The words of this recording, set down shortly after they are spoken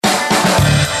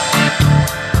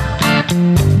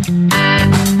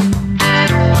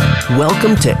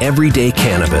Welcome to Everyday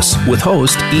Cannabis with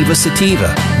host Eva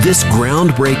Sativa. This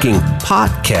groundbreaking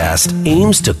podcast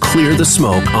aims to clear the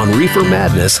smoke on reefer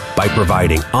madness by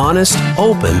providing honest,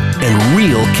 open, and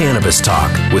real cannabis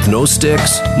talk with no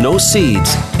sticks, no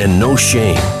seeds, and no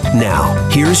shame. Now,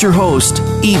 here's your host,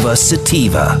 Eva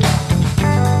Sativa.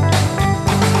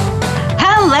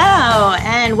 Hello,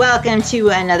 and welcome to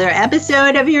another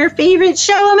episode of your favorite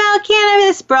show about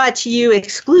cannabis, brought to you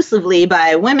exclusively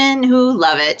by women who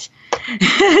love it.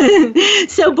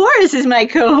 So Boris is my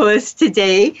co-host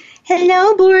today.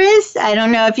 Hello, Boris. I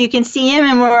don't know if you can see him,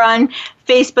 and we're on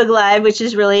Facebook Live, which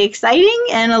is really exciting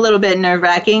and a little bit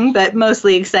nerve-wracking, but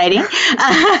mostly exciting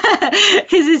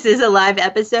because this is a live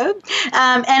episode.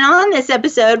 And on this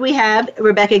episode, we have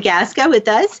Rebecca Gasca with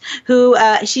us, who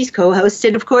she's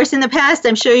co-hosted, of course, in the past.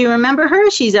 I'm sure you remember her.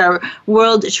 She's our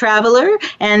world traveler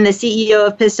and the CEO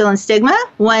of Pistil and Stigma,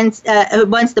 once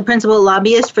the principal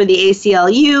lobbyist for the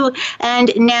ACLU,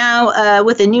 and now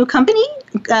with a new company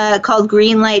called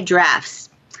Greenlight Drafts.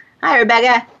 Hi,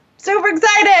 Rebecca. Super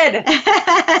excited!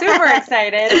 Super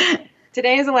excited.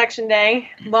 Today is election day.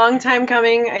 Long time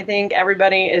coming. I think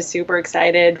everybody is super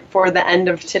excited for the end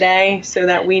of today so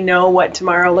that we know what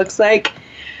tomorrow looks like.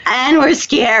 And we're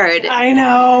scared. I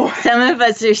know. Some of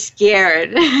us are scared.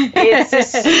 It's a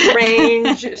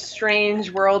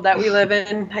strange world that we live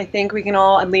in. I think we can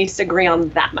all at least agree on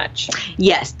that much.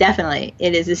 Yes, definitely.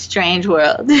 It is a strange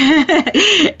world.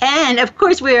 And, of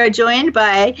course, we are joined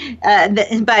by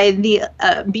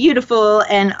the beautiful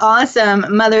and awesome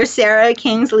Mother Sarah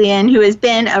Krings-Lien, who has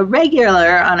been a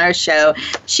regular on our show.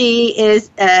 She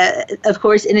is, of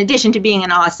course, in addition to being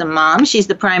an awesome mom, she's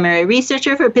the primary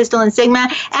researcher for Pistil and Stigma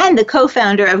and the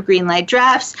co-founder of Greenlight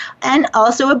Drafts, and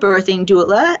also a birthing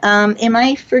doula. Am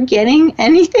I forgetting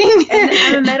anything? And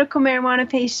I'm a medical marijuana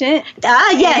patient.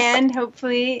 Yes. And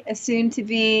hopefully a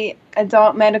soon-to-be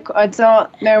adult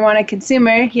marijuana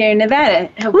consumer here in Nevada.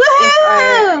 If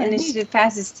our initiative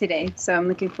passes today. So I'm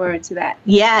looking forward to that.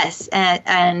 Yes,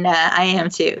 and I am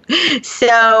too.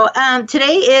 So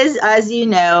today is, as you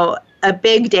know, a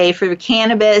big day for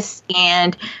cannabis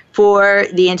and for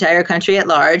the entire country at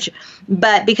large.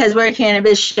 But because we're a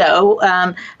cannabis show,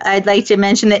 I'd like to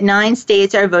mention that 9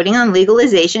 states are voting on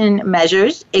legalization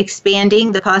measures,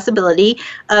 expanding the possibility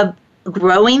of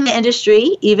growing the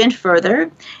industry even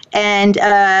further. And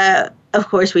of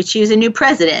course, we choose a new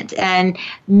president, and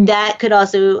that could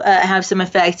also have some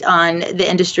effect on the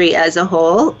industry as a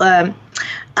whole.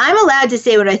 I'm allowed to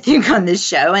say what I think on this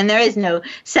show, and there is no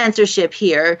censorship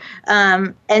here.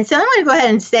 And so I'm going to go ahead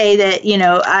and say that, you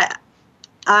know,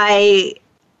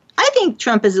 I think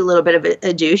Trump is a little bit of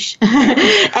a douche.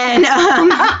 And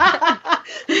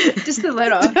just a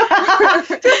little.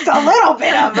 Just a little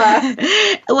bit of a.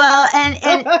 Well, and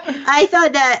I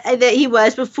thought that he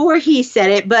was before he said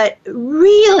it, but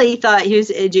really thought he was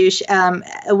a douche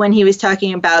when he was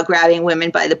talking about grabbing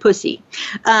women by the pussy.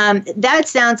 That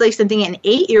sounds like something an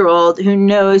 8-year-old who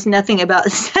knows nothing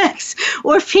about sex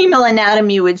or female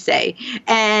anatomy would say.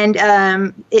 And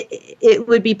it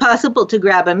would be possible to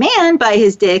grab a man by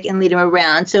his dick and lead him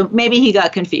around. So maybe he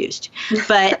got confused.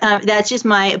 But that's just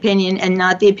my opinion and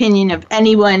not the opinion of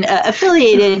anyone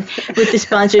affiliated with the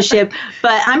sponsorship.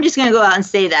 But I'm just going to go out and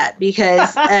say that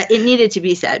because it needed to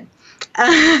be said. But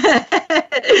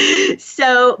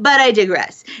I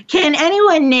digress. Can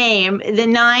anyone name the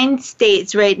 9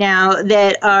 states right now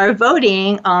that are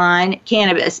voting on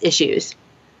cannabis issues?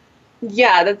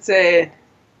 Yeah, that's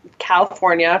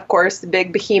California, of course, the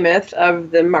big behemoth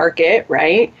of the market,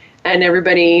 right? And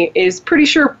everybody is pretty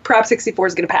sure Prop 64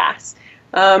 is going to pass.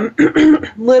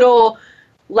 Little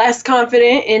less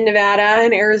confident in Nevada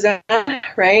and Arizona,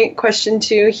 right? Question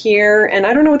 2 here, and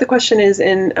I don't know what the question is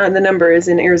the number is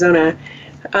in Arizona.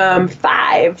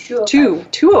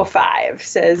 205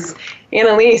 says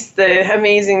Annalise, the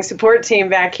amazing support team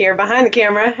back here behind the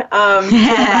camera.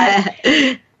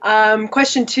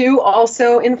 Question 2,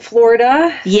 also in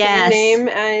Florida. Yes. Same name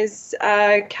as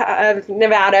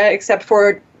Nevada, except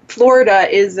for Florida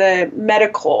is a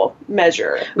medical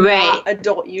measure, right? Not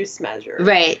adult use measure,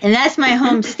 right? And that's my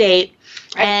home state.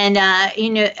 Right. And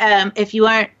if you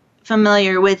aren't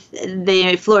familiar with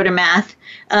the Florida math,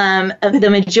 the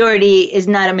majority is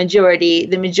not a majority.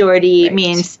 The majority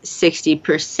means 60%.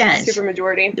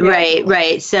 Supermajority. Yeah.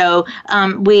 Right. So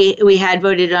we had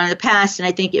voted on in the past, and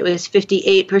I think it was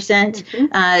 58%.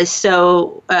 Mm-hmm.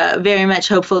 So very much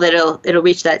hopeful that it'll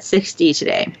reach that 60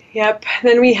 today. Yep.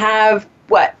 Then we have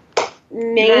what?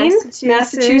 Maine,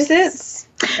 Massachusetts.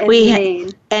 We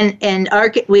have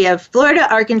Florida,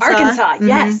 Arkansas. Mm-hmm.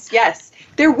 Yes.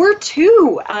 There were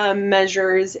 2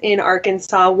 measures in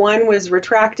Arkansas. One was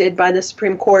retracted by the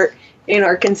Supreme Court in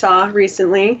Arkansas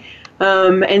recently.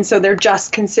 And so they're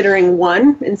just considering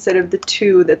one instead of the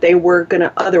two that they were going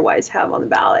to otherwise have on the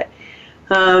ballot.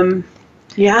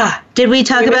 Yeah. Did we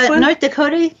talk about North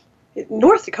Dakota?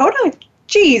 North Dakota?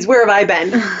 Geez, where have I been?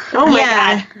 Oh my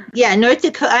God. Yeah, North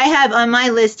Dakota. I have on my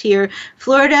list here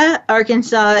Florida,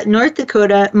 Arkansas, North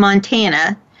Dakota,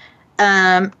 Montana,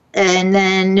 and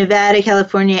then Nevada,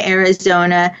 California,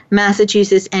 Arizona,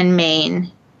 Massachusetts, and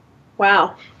Maine.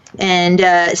 Wow. And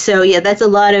so, yeah, that's a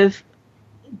lot of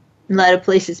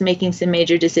places making some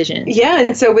major decisions. Yeah,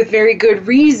 and so with very good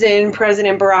reason,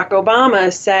 President Barack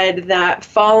Obama said that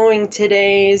following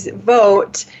today's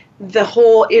vote, the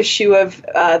whole issue of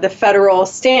the federal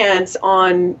stance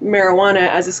on marijuana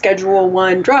as a Schedule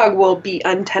I drug will be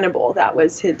untenable. That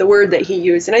was the word that he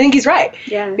used. And I think he's right.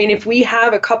 Yeah. I mean, if we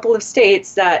have a couple of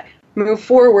states that move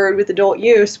forward with adult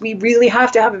use, we really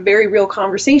have to have a very real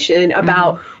conversation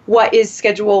about what is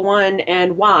Schedule I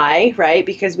and why, right?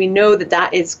 Because we know that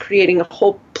that is creating a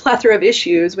whole plethora of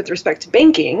issues with respect to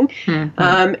banking.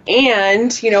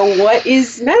 And, you know, what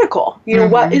is medical? You know,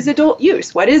 what is adult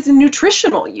use? What is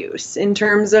nutritional use in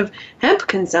terms of hemp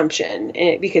consumption?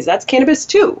 Because that's cannabis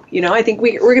too. You know, I think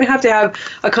we're going to have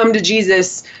a come to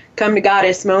Jesus, come to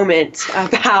Goddess moment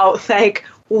about, like,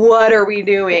 what are we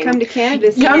doing? Come to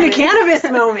cannabis. Come to cannabis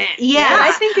moment. Yeah. What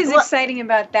I think is exciting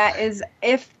about that is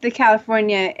if the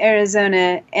California,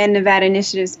 Arizona, and Nevada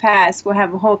initiatives pass, we'll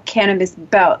have a whole cannabis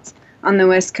belt on the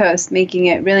West Coast, making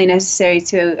it really necessary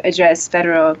to address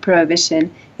federal prohibition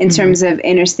in terms of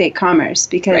interstate commerce,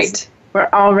 because we're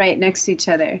all right next to each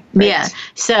other. Right? Yeah.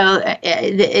 So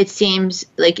it seems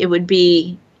like it would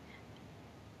be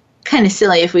kind of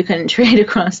silly if we couldn't trade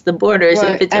across the borders.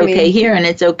 Well, if it's okay here and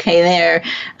it's okay there.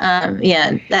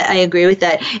 I agree with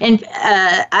that. And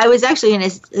I was actually going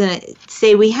to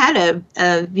say we had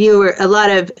a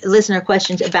lot of listener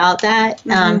questions about that.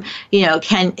 You know,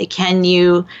 can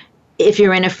you, if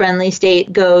you're in a friendly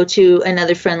state, go to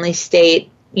another friendly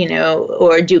state, you know,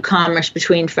 or do commerce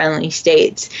between friendly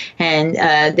states? And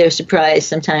they're surprised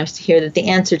sometimes to hear that the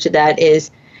answer to that is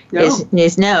no,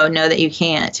 that you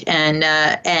can't.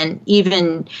 And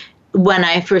even when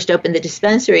I first opened the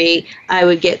dispensary, I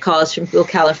would get calls from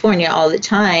California all the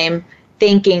time,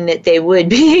 thinking that they would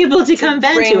be able to come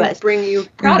back to us, bring you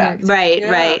product.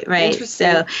 Right.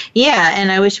 So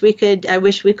and I wish we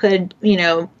could, you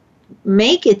know,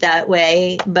 make it that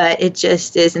way, but it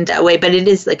just isn't that way. But it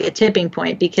is like a tipping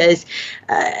point, because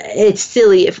it's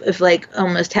silly if like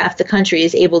almost half the country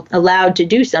is allowed to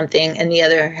do something and the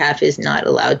other half is not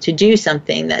allowed to do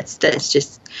something. That's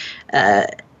just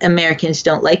Americans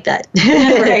don't like that.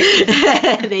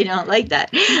 They don't like that.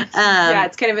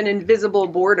 It's kind of an invisible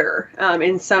border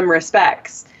in some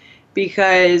respects,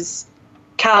 because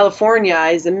California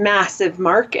is a massive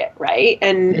market, right?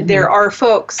 And there are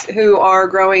folks who are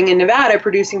growing in Nevada,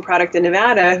 producing product in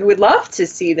Nevada, who would love to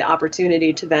see the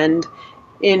opportunity to vend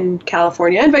in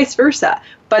California and vice versa.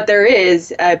 But there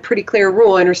is a pretty clear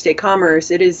rule, interstate commerce.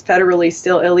 It is federally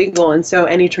still illegal, and so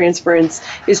any transference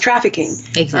is trafficking.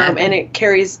 Exactly. And it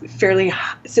carries fairly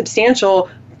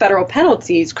substantial federal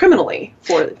penalties criminally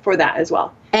for that as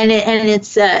well. And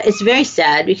it's very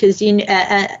sad, because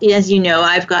as you know,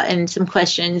 I've gotten some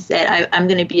questions that I'm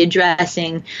going to be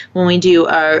addressing when we do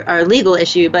our legal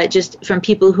issue, but just from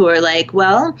people who are like,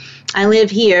 well, I live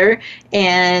here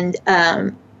and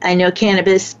I know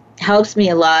cannabis helps me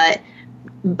a lot,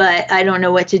 but I don't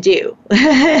know what to do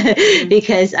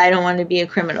because I don't want to be a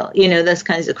criminal. You know, those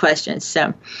kinds of questions.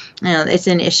 So, you know, it's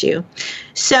an issue.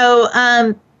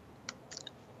 So,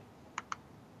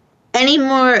 any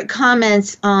more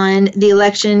comments on the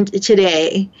election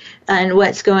today and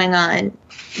what's going on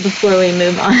before we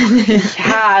move on?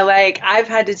 Yeah, like I've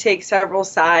had to take several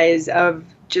sighs of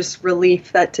just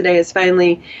relief that today is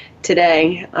finally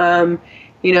today.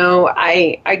 You know,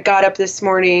 I got up this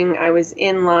morning. I was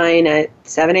in line at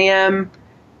 7 a.m.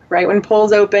 right when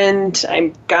polls opened.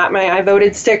 I got my I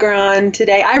voted sticker on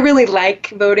today. I really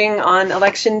like voting on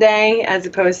election day as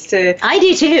opposed to... I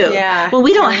do too. Yeah. Well,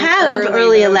 we don't have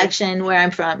early election where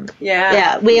I'm from. Yeah.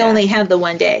 Yeah, we only have the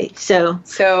one day. So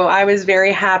I was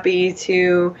very happy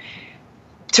to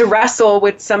wrestle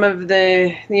with some of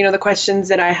the, you know, the questions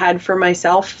that I had for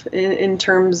myself in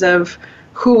terms of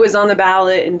who was on the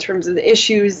ballot, in terms of the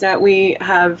issues that we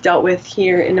have dealt with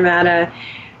here in Nevada.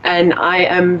 And I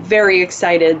am very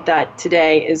excited that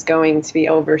today is going to be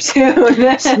over soon.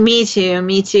 Me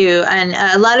too. And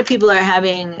a lot of people are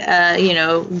having, you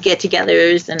know,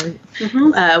 get-togethers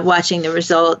and watching the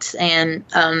results. And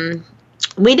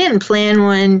we didn't plan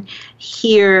one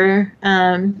here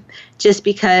just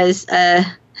because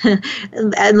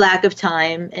a lack of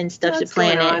time and stuff to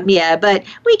plan it. On. Yeah, but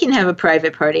we can have a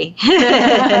private party.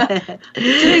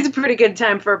 Today's a pretty good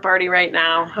time for a party right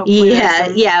now. Hopefully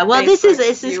yeah. Well, this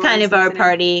is kind of our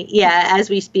party. Yeah, as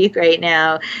we speak right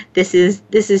now, this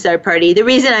is our party. The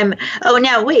reason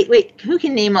wait, who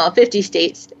can name all 50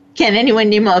 states? Can anyone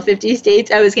name all 50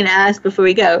 states? I was going to ask before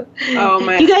we go. Oh,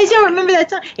 my. You guys don't remember that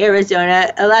song?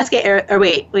 Arizona, Alaska,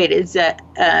 wait, it's, how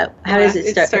does it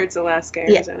start? It starts Alaska,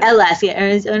 Arizona. Yeah, Alaska,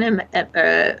 Arizona, I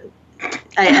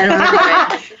don't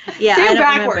remember it. Yeah, I don't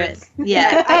backwards. remember it.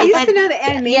 Yeah. I used to know the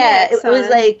animated it was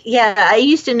like, I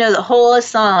used to know the whole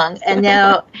song, and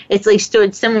now it's like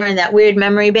stored somewhere in that weird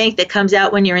memory bank that comes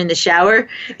out when you're in the shower,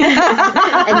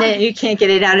 and then you can't get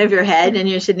it out of your head, and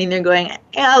you're sitting there going,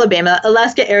 Alabama,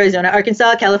 Alaska, Arizona,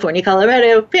 Arkansas, California,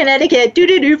 Colorado, Connecticut,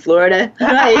 Florida.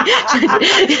 There you go.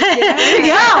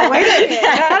 Wait a minute.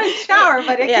 I had a shower,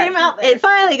 but it came out there. It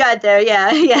finally got there, yeah.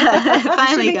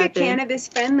 Finally got there.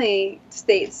 Cannabis-friendly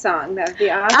state song. That would be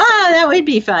awesome. Oh, that would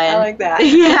be fun. I like that.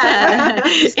 Yeah.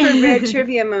 Just for rare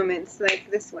trivia moments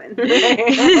like this one.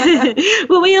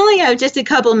 Well, we only have just a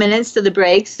couple minutes to the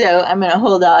break, so I'm going to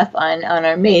hold off on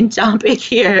our main topic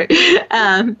here. But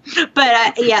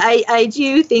I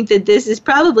do think that this is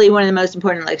probably one of the most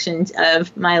important elections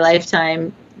of my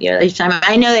lifetime.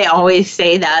 I know they always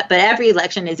say that, but every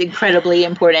election is incredibly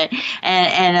important,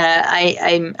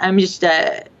 and I'm just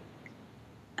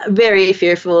very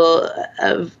fearful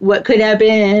of what could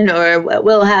happen or what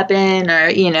will happen,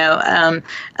 or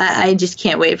I just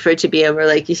can't wait for it to be over,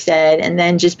 like you said, and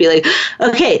then just be like,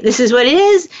 okay, this is what it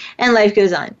is, and life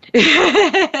goes on.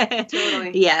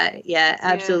 Totally. Yeah,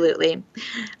 absolutely.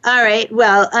 All right,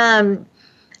 well,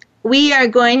 we are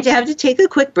going to have to take a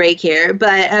quick break here,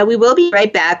 but we will be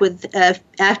right back with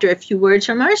after a few words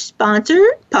from our sponsor,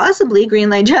 possibly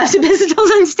Greenlight Drafts,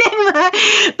 Pistil and Stigma.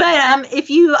 But if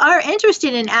you are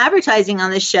interested in advertising on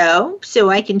the show,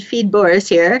 so I can feed Boris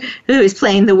here, who is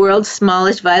playing the world's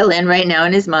smallest violin right now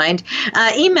in his mind,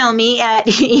 email me at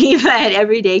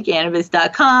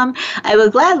eva@everydaycannabis.com. I will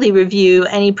gladly review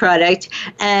any product,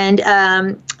 and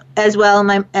as well,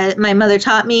 my mother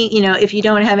taught me, if you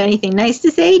don't have anything nice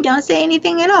to say, don't say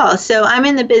anything at all. So I'm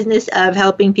in the business of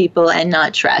helping people and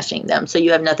not trashing them, so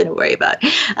you have nothing to worry about.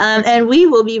 And we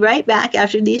will be right back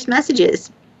after these messages.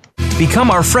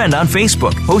 Become our friend on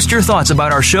Facebook. Post your thoughts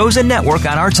about our shows and network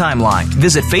on our timeline.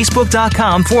 Visit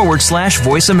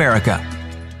facebook.com/Voice America.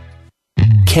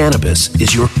 Cannabis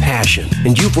is your passion,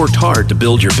 and you've worked hard to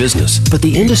build your business. But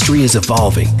the industry is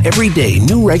evolving. Every day,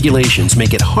 new regulations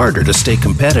make it harder to stay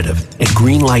competitive. At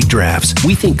Greenlight Drafts,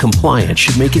 we think compliance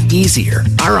should make it easier.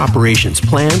 Our operations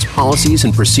plans, policies,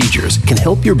 and procedures can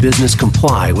help your business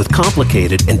comply with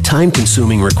complicated and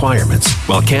time-consuming requirements.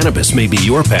 While cannabis may be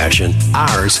your passion,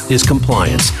 ours is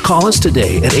compliance. Call us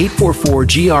today at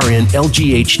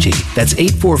 844-GRN-LGHT. That's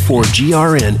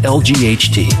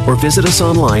 844-GRN-LGHT. Or visit us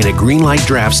online at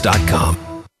greenlightdrafts.com.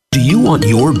 Do you want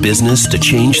your business to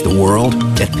change the world?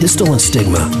 At Pistil and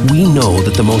Stigma, we know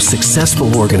that the most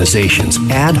successful organizations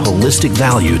add holistic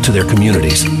value to their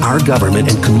communities. Our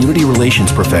government and community relations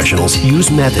professionals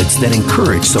use methods that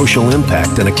encourage social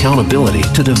impact and accountability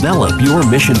to develop your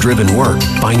mission-driven work.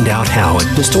 Find out how at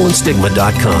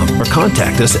pistilandstigma.com or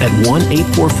contact us at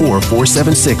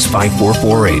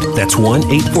 1-844-476-5448. That's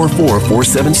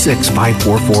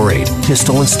 1-844-476-5448.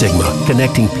 Pistil and Stigma,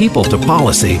 connecting people to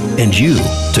policy and you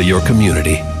to your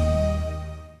community.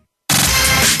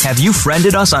 Have you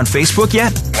friended us on Facebook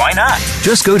yet? Why not?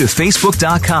 Just go to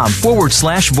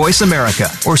facebook.com/Voice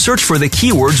America or search for the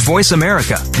keywords Voice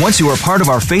America. Once you are part of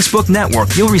our Facebook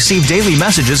network, you'll receive daily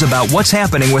messages about what's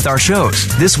happening with our shows,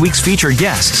 this week's featured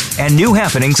guests, and new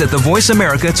happenings at the Voice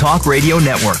America Talk Radio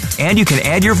Network. And you can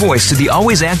add your voice to the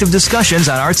always active discussions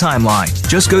on our timeline.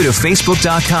 Just go to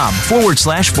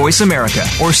facebook.com/Voice America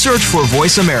or search for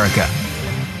Voice America.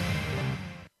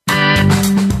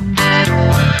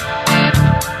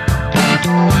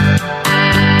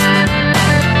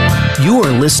 You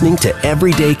are listening to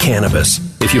Everyday Cannabis.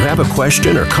 If you have a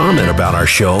question or comment about our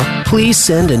show, please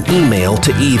send an email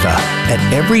to Eva at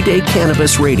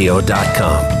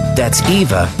everydaycannabisradio.com. That's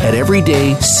Eva at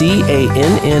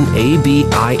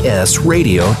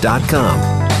everydaycannabisradio.com.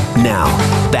 Now,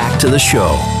 back to the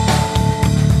show.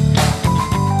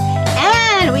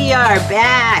 And we are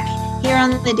back here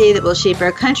on the day that will shape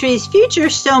our country's future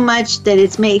so much that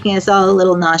it's making us all a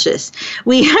little nauseous.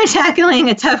 We are tackling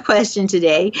a tough question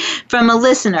today from a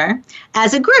listener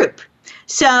as a group.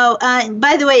 So,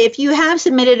 by the way, if you have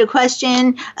submitted a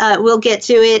question, we'll get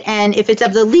to it. And if it's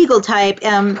of the legal type,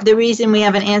 the reason we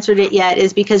haven't answered it yet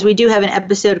is because we do have an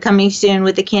episode coming soon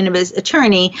with the cannabis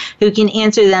attorney who can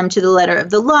answer them to the letter of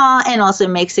the law and also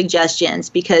make suggestions,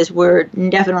 because we're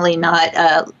definitely not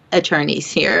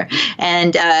attorneys here.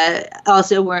 And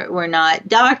also, we're not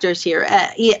doctors here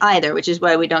either, which is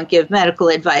why we don't give medical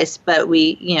advice, but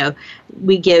we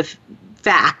give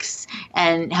facts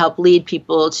and help lead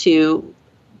people to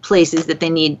places that they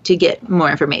need to get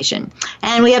more information.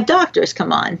 And we have doctors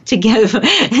come on to give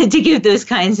those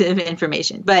kinds of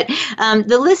information. But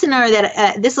this listener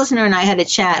and I had a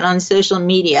chat on social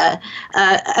media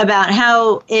about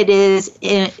how it is,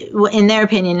 in their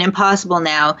opinion, impossible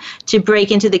now to break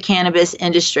into the cannabis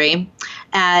industry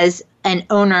as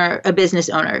a business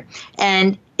owner.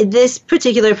 And this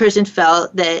particular person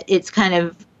felt that it's kind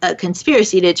of a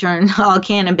conspiracy to turn all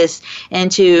cannabis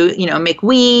into, make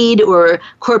weed or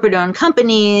corporate-owned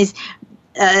companies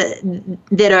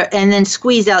that are, and then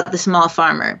squeeze out the small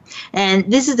farmer. And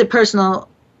this is a personal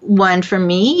one for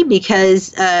me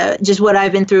because just what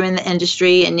I've been through in the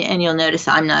industry, and you'll notice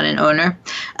I'm not an owner.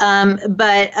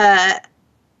 But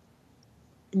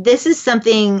this is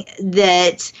something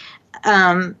that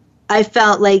I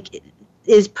felt like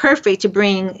is perfect to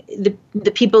bring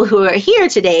the people who are here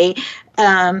today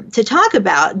to talk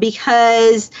about,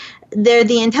 because they're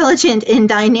the intelligent and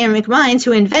dynamic minds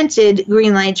who invented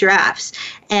Greenlight Drafts.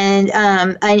 And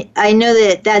I know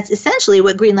that that's essentially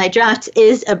what Greenlight Drafts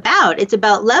is about. It's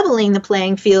about leveling the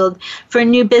playing field for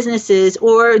new businesses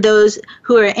or those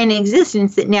who are in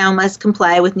existence that now must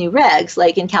comply with new regs,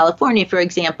 like in California, for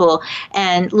example,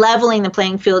 and leveling the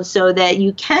playing field so that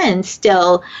you can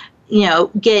still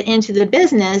get into the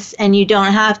business and you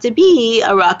don't have to be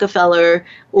a Rockefeller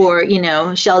or,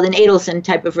 Sheldon Adelson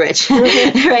type of rich,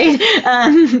 right?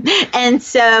 And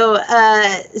so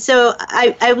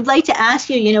I would like to ask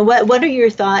you, what are your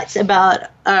thoughts about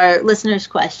our listeners'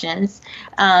 questions?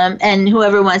 And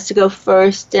whoever wants to go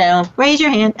first, raise your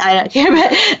hand. I don't care.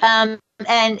 But,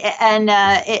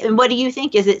 and what do you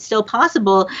think? Is it still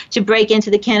possible to break into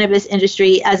the cannabis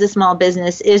industry as a small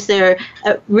business? Is there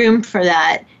room for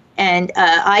that? And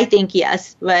I think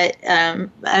yes, but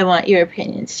I want your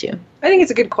opinions too. I think it's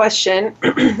a good question.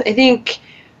 I think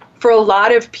for a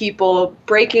lot of people,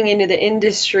 breaking into the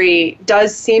industry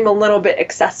does seem a little bit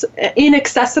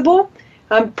inaccessible,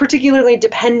 particularly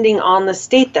depending on the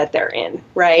state that they're in,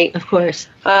 right? Of course.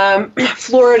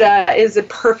 Florida is a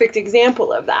perfect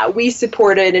example of that. We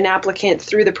supported an applicant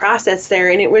through the process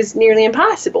there, and it was nearly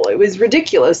impossible. It was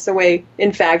ridiculous the way,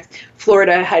 in fact,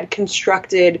 Florida had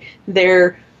constructed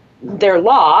their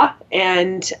law,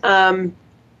 and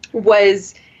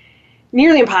was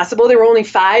nearly impossible. There were only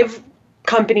 5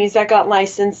 companies that got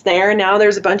licensed there. Now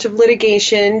there's a bunch of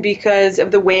litigation because of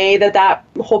the way that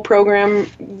whole program,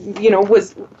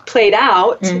 was played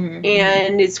out. Mm-hmm.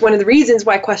 And it's one of the reasons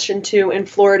why Question 2 in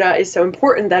Florida is so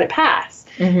important that it pass,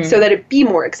 mm-hmm. so that it be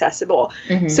more accessible.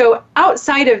 Mm-hmm. So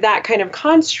outside of that kind of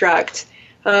construct,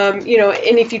 and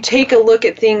if you take a look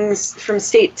at things from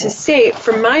state to state,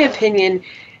 from my opinion,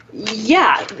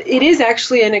 yeah, it is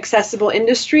actually an accessible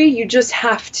industry. You just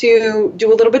have to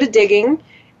do a little bit of digging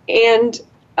and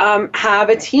have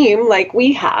a team like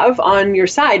we have on your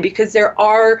side, because there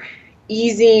are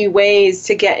easy ways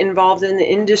to get involved in the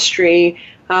industry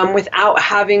without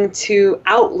having to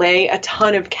outlay a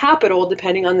ton of capital,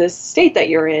 depending on the state that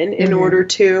you're in mm-hmm. order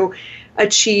to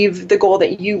achieve the goal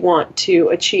that you want to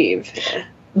achieve.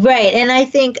 Right. And I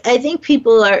think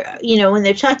people are, when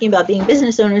they're talking about being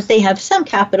business owners, they have some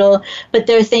capital, but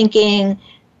they're thinking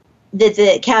that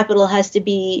the capital has to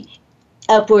be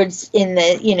upwards in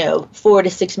the, $4 to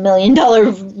 $6 million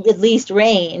at least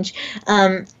range.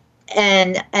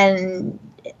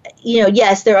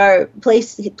 Yes, there are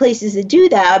places that do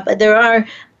that, but there are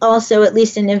also, at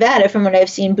least in Nevada, from what I've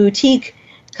seen, boutique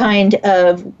kind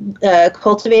of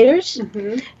cultivators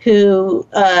mm-hmm. who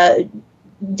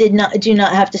do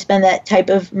not have to spend that type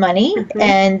of money, mm-hmm.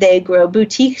 and they grow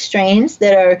boutique strains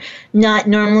that are not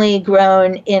normally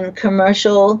grown in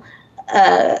commercial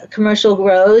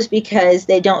grows, because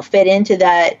they don't fit into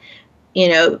that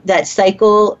that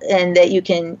cycle, and that you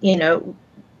can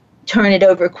turn it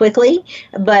over quickly,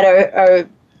 but are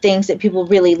things that people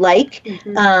really like.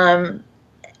 Mm-hmm.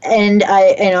 And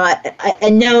I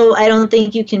know I don't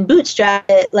think you can bootstrap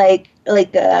it like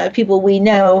people we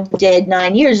know did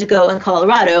 9 years ago in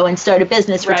Colorado and start a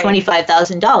business for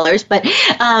 $25,000.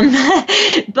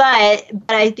 But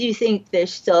I do think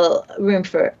there's still room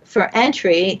for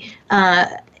entry.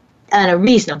 on a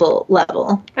reasonable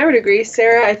level. I would agree,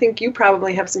 Sarah. I think you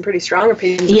probably have some pretty strong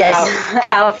opinions Yes. about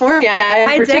California.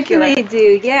 I definitely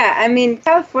do. Yeah, I mean,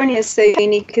 California is so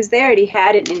unique because they already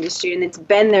had an industry and it's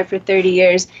been there for 30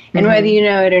 years. And whether you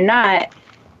know it or not,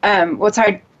 well, it's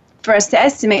hard for us to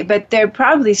estimate, but they're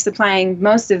probably supplying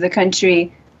most of the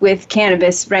country with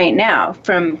cannabis right now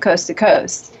from coast to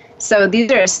coast. So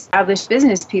these are established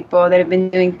business people that have been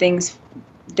doing things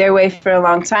their way for a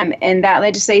long time. And that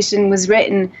legislation was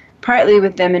written partly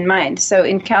with them in mind. So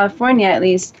in California, at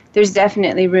least, there's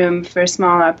definitely room for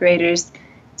small operators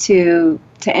to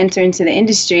enter into the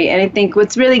industry. And I think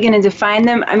what's really going to define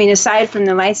them, I mean, aside from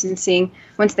the licensing,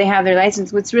 once they have their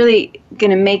license, what's really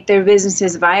going to make their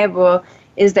businesses viable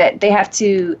is that they have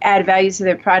to add value to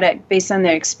their product based on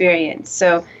their experience.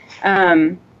 So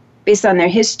based on their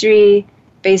history,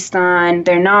 based on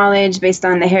their knowledge, based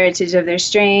on the heritage of their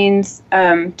strains,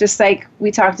 just like we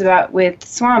talked about with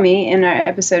Swami in our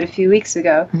episode a few weeks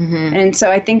ago. And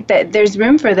so I think that there's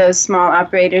room for those small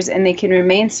operators, and they can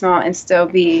remain small and still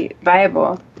be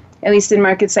viable, at least in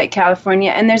markets like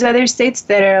California. And there's other states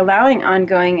that are allowing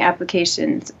ongoing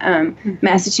applications.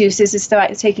 Massachusetts is still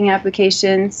taking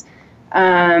applications.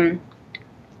 Where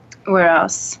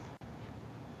else?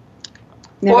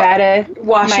 Nevada.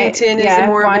 Washington is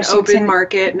more of an open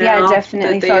market now. Yeah,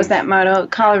 definitely follows that model.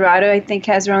 Colorado, I think,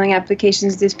 has rolling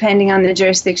applications depending on the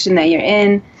jurisdiction that you're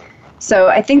in. So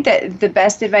I think that the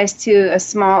best advice to a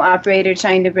small operator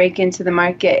trying to break into the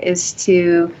market is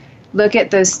to look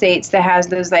at those states that has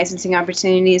those licensing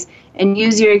opportunities and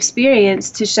use your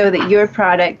experience to show that your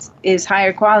product is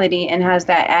higher quality and has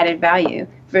that added value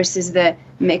versus the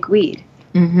McWeed.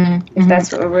 If that's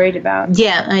what we're worried about.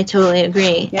 Yeah, I totally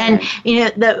agree. Yeah.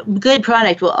 And, the good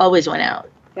product will always win out.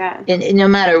 Yeah. And no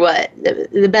matter what,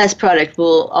 the best product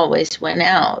will always win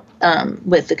out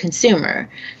with the consumer.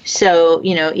 So,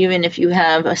 even if you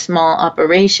have a small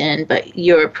operation, but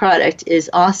your product is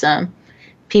awesome,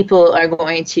 people are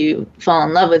going to fall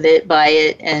in love with it, buy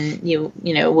it, and you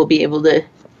will be able to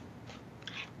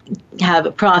have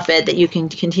a profit that you can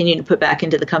continue to put back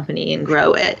into the company and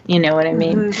grow it. You know what I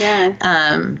mean?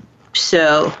 Yeah.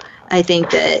 So I think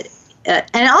that,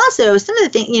 and also some of the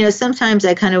things, sometimes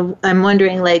I'm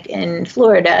wondering, like in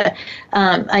Florida,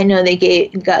 I know they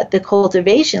got the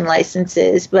cultivation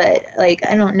licenses, but like,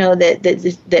 I don't know that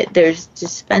there's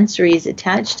dispensaries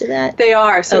attached to that. They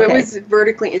are. So Okay. It was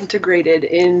vertically integrated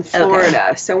in Florida.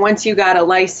 Okay. So once you got a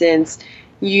license,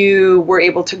 you were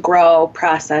able to grow,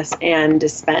 process, and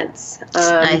dispense.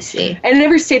 I see. And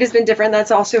every state has been different.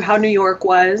 That's also how New York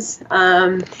was.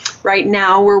 Right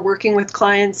now, we're working with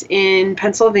clients in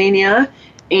Pennsylvania,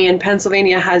 and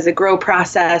Pennsylvania has a grow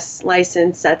process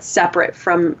license that's separate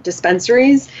from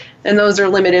dispensaries, and those are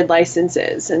limited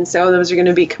licenses. And so those are going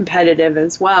to be competitive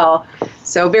as well.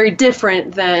 So very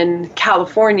different than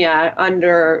California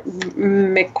under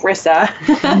MCRISA,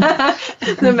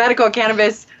 the Medical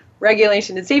Cannabis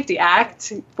Regulation and Safety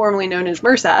Act, formerly known as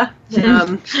MRSA.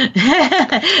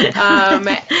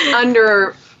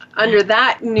 Under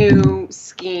that new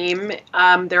scheme,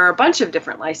 there are a bunch of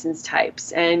different license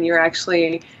types, and you're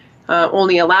actually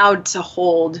only allowed to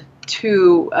hold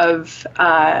 2 of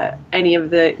any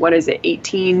of the,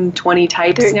 18, 20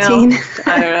 types 13. Now?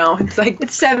 I don't know. It's like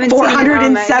it's 17,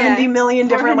 470 million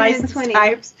different license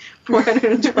types.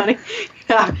 420.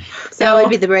 Yeah. So that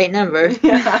would be the right number.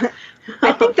 Yeah.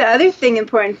 I think the other thing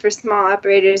important for small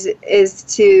operators is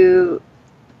to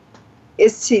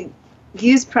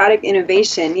use product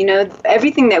innovation.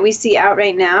 Everything that we see out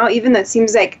right now, even though it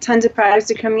seems like tons of products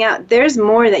are coming out, there's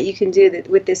more that you can do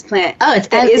with this plant. Oh, it's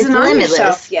isn't on limitless. the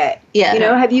shelf yet. Yeah.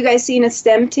 Have you guys seen a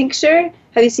stem tincture?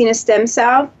 Have you seen a stem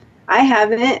salve? I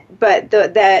haven't, but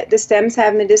the stems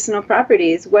have medicinal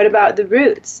properties. What about the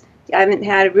roots? I haven't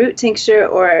had a root tincture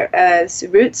or a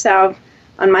root salve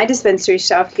on my dispensary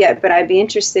shelf yet, but I'd be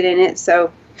interested in it.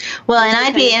 So, well, and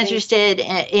I'd be interested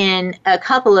in a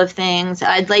couple of things.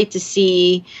 I'd like to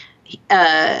see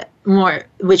more,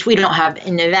 which we don't have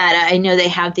in Nevada. I know they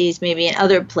have these maybe in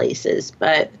other places,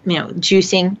 but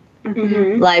juicing,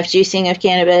 live juicing of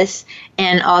cannabis,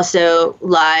 and also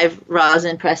live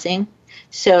rosin pressing.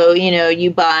 So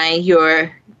you buy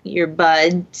your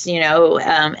buds,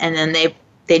 and then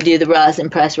they do the rosin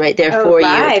press right there for you,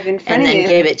 and then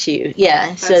give it to you. Yeah,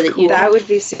 that's so that cool. That would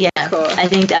be super cool. I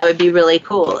think that would be really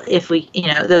cool if we,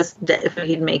 if we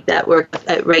could make that work.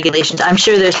 Regulations. I'm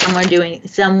sure there's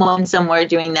someone somewhere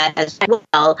doing that as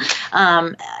well.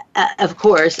 Of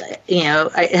course,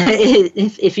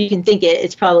 if you can think it,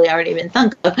 it's probably already been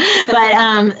thunk of.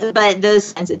 But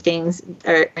those kinds of things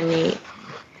are neat.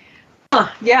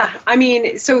 Yeah. I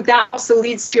mean, so that also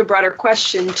leads to a broader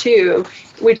question too,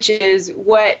 which is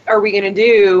what are we going to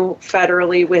do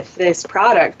federally with this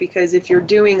product? Because if you're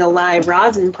doing a live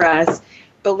rosin press,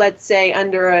 but let's say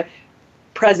under a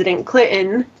President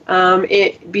Clinton,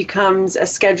 it becomes a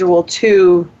Schedule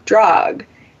II drug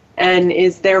and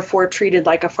is therefore treated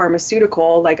like a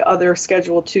pharmaceutical, like other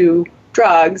Schedule II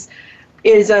drugs.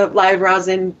 Is a live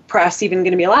rosin press even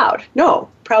going to be allowed? No,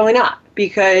 probably not,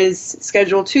 because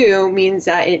Schedule II means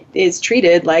that it is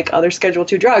treated like other Schedule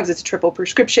II drugs. It's a triple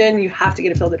prescription. You have to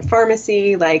get it filled at a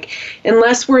pharmacy. Like,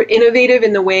 unless we're innovative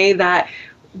in the way that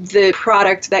the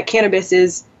product, that cannabis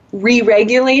is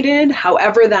re-regulated,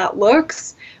 however that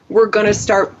looks, we're going to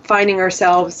start finding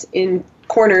ourselves in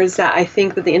corners that I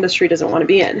think that the industry doesn't want to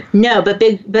be in. No, but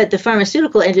the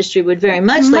pharmaceutical industry would very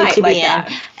much like to be in.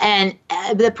 And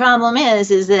the problem is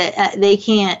that they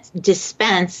can't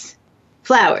dispense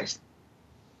flowers.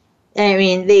 I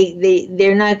mean,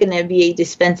 they're not going to be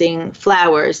dispensing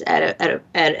flowers at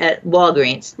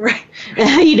Walgreens, right?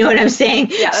 You know what I'm saying?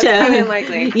 Yeah, that's kind of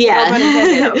unlikely.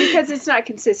 Yeah, because it's not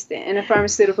consistent, and a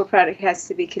pharmaceutical product has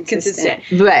to be consistent.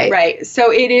 Right. Right.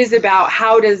 So it is about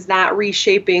how does that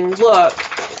reshaping look,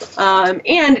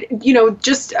 and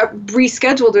just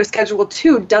rescheduled or Schedule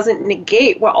II doesn't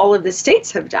negate what all of the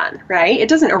states have done. Right. It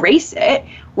doesn't erase it.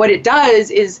 What it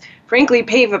does is, frankly,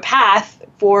 pave a path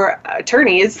for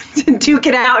attorneys to duke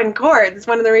it out in court. It's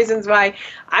one of the reasons why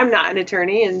I'm not an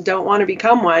attorney and don't want to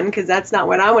become one, because that's not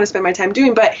what I want to spend my time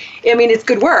doing. But I mean, it's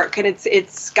good work, and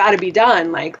it's got to be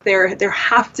done. Like there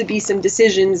have to be some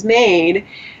decisions made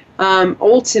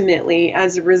ultimately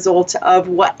as a result of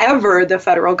whatever the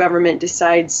federal government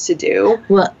decides to do.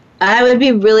 Well, I would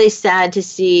be really sad to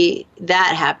see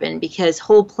that happen, because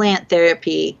whole plant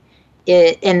therapy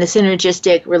and the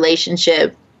synergistic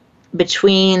relationship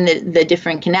between the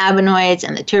different cannabinoids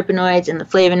and the terpenoids and the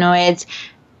flavonoids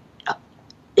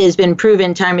has been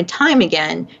proven time and time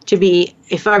again to be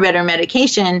a far better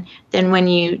medication than when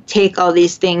you take all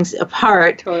these things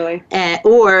apart. Totally.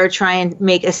 Or try and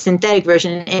make a synthetic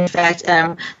version. In fact,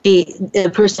 the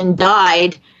person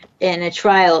died in a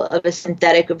trial of a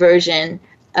synthetic version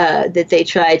that they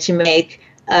tried to make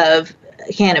of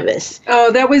cannabis.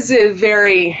 Oh, that was a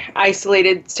very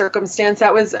isolated circumstance.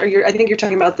 That was, I think you're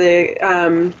talking about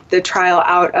the trial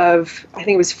out of, I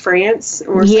think it was France.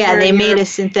 Or yeah, they made a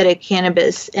synthetic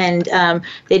cannabis, and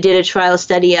they did a trial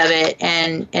study of it,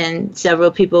 and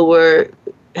several people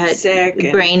had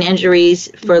sick brain injuries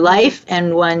for life,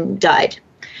 and one died.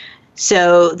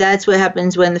 So that's what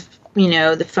happens when the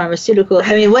pharmaceutical,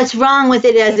 I mean, what's wrong with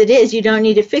it as it is? You don't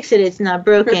need to fix it. It's not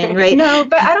broken, right? No,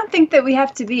 but I don't think that we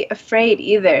have to be afraid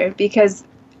either, because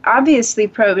obviously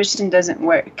prohibition doesn't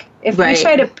work. If we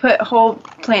try to put whole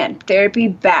plant therapy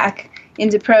back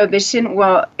into prohibition,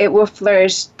 well, it will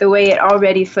flourish the way it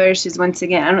already flourishes once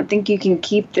again. I don't think you can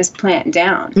keep this plant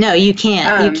down. No, you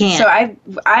can't. You can't. So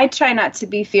I try not to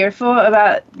be fearful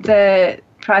about the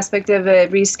prospect of a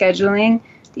rescheduling,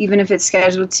 even if it's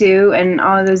Schedule II and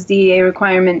all of those DEA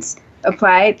requirements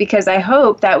apply, because I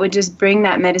hope that would just bring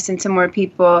that medicine to more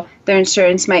people. Their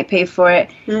insurance might pay for it.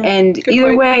 And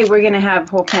either way, we're going to have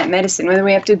whole plant medicine, whether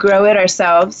we have to grow it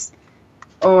ourselves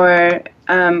or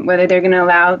whether they're going to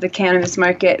allow the cannabis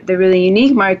market, the really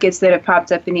unique markets that have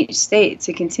popped up in each state,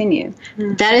 to continue.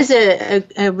 That is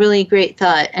a really great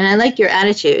thought, and I like your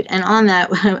attitude. And on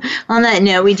that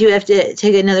note, we do have to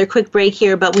take another quick break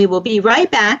here, but we will be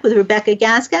right back with Rebecca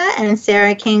Gasca and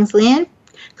Sarah Krings-Lien,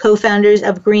 co-founders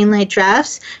of Greenlight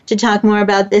Drafts, to talk more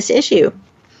about this issue.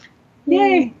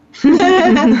 Yay!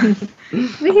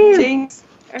 Thanks.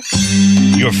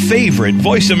 Your favorite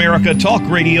Voice America Talk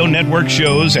Radio Network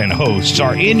shows and hosts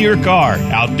are in your car,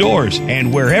 outdoors,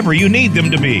 and wherever you need them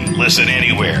to be. Listen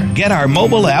anywhere. Get our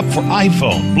mobile app for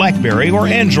iPhone, BlackBerry, or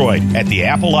Android at the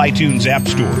Apple iTunes App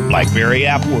Store, BlackBerry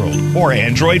App World, or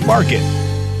Android Market.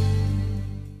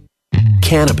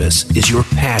 Cannabis is your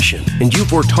passion, and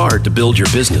you've worked hard to build your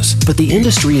business. But the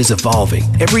industry is evolving.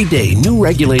 Every day, new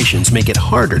regulations make it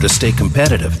harder to stay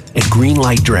competitive. At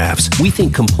Greenlight Drafts, we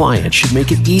think compliance should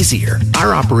make it easier.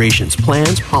 Our operations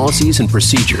plans, policies, and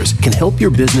procedures can help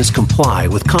your business comply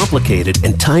with complicated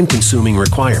and time-consuming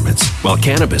requirements. While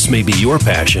cannabis may be your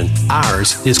passion,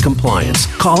 ours is compliance.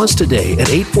 Call us today at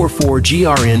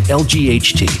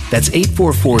 844-GRN-LGHT. That's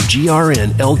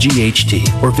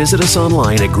 844-GRN-LGHT. Or visit us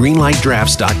online at greenlightdrafts.com.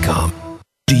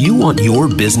 Do you want your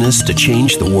business to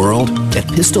change the world? At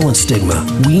Pistil and Stigma,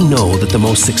 we know that the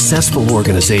most successful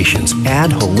organizations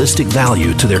add holistic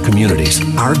value to their communities.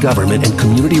 Our government and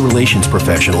community relations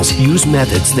professionals use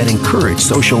methods that encourage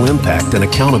social impact and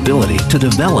accountability to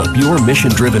develop your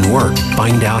mission-driven work.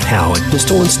 Find out how at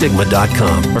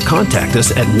pistilandstigma.com or contact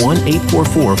us at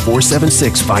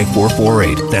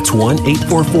 1-844-476-5448. That's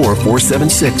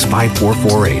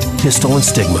 1-844-476-5448. Pistil and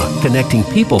Stigma, connecting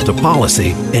people to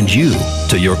policy and you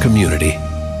to your community.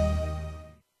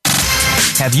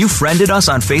 Have you friended us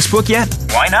on Facebook yet?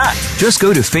 Why not? Just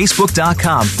go to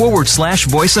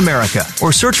facebook.com/Voice America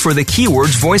or search for the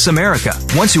keywords Voice America.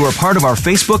 Once you are part of our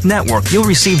Facebook network, you'll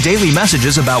receive daily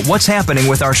messages about what's happening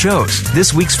with our shows,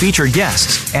 this week's featured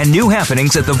guests, and new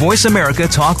happenings at the Voice America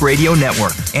Talk Radio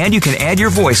Network. And you can add your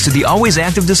voice to the always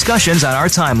active discussions on our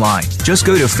timeline. Just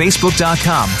go to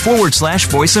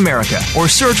facebook.com/Voice America or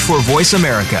search for Voice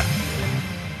America.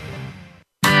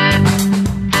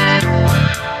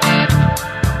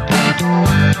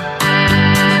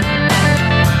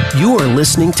 You are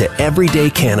listening to Everyday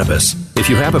Cannabis. If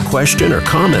you have a question or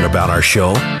comment about our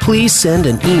show, please send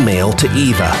an email to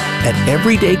Eva at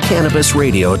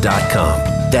everydaycannabisradio.com.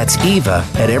 That's Eva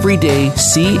at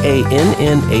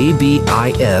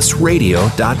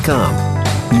everydaycannabisradio.com.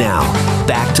 Now,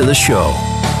 back to the show.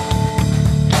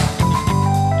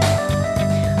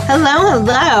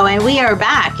 Hello, and we are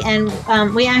back. And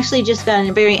we actually just got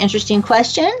a very interesting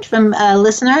question from a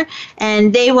listener,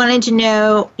 and they wanted to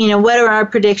know, what are our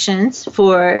predictions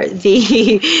for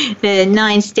the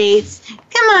 9 states?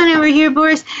 Come on over here,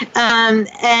 Boris. And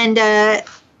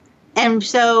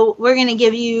so we're going to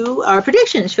give you our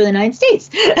predictions for the 9 states.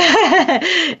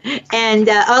 And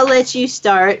I'll let you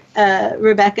start,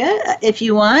 Rebecca, if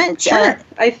you want. Sure.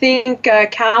 I think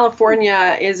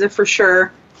California is a for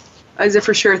sure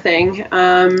thing.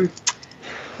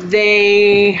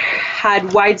 They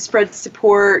had widespread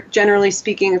support, generally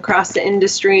speaking, across the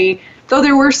industry, though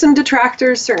there were some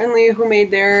detractors, certainly, who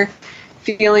made their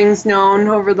feelings known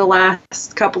over the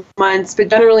last couple of months. But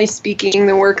generally speaking,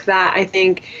 the work that I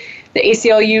think the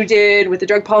ACLU did with the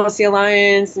Drug Policy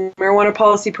Alliance and Marijuana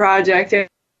Policy Project,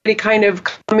 everybody kind of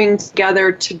coming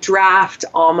together to draft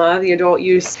ALMA, the Adult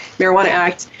Use Marijuana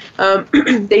Act,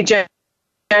 they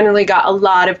generally got a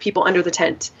lot of people under the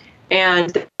tent, and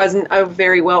there wasn't a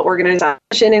very well organized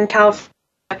action in California.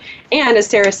 And as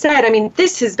Sarah said,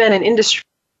 this has been an industry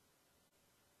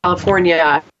in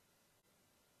California.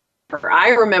 I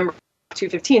remember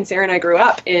 2015, Sarah and I grew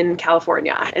up in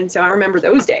California, and so I remember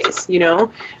those days,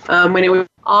 when it was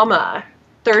ALMA,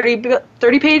 30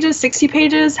 pages, 60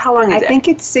 pages, how long is it? I think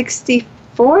it's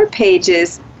 64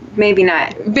 pages. Maybe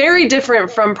not. Very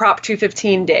different from Prop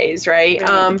 215 days, right?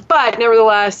 But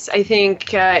nevertheless, I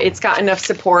think it's got enough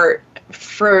support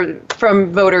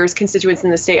from voters, constituents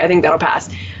in the state. I think that'll pass.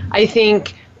 I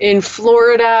think in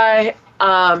Florida,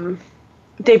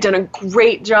 they've done a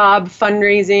great job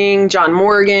fundraising. John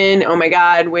Morgan, oh my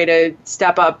God, way to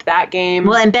step up that game.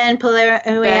 Well, and Ben Polaire,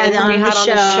 who we had on the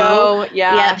show.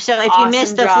 Yeah. So if you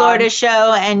missed the Florida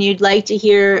show and you'd like to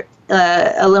hear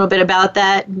a little bit about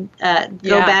that,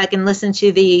 go back and listen to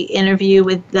the interview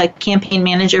with the campaign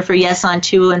manager for Yes on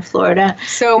 2 in Florida.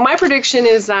 So my prediction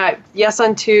is that Yes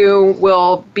on 2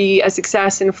 will be a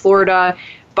success in Florida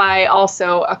by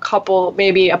also a couple,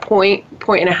 maybe a point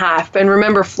and a half. And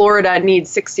remember, Florida needs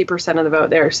 60% of the vote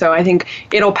there. So I think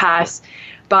it'll pass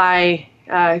by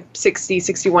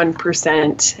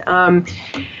 61%.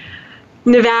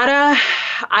 Nevada,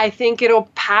 I think it'll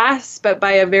pass, but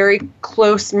by a very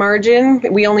close margin.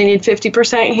 We only need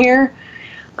 50% here.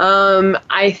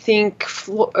 I think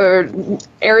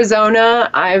Arizona,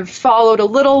 I've followed a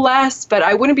little less, but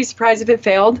I wouldn't be surprised if it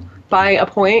failed by a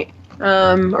point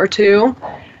or two.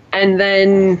 And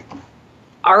then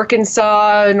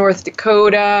Arkansas, North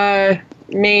Dakota,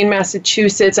 Maine,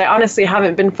 Massachusetts. I honestly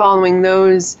haven't been following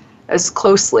those as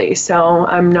closely, so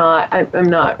I'm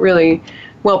not really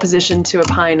well positioned to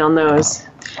opine on those.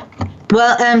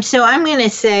 Well, so I'm going to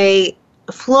say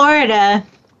Florida.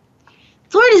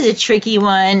 Florida's a tricky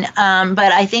one,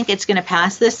 but I think it's going to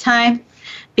pass this time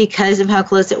because of how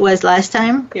close it was last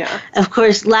time. Yeah. Of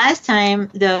course, last time,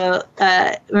 though,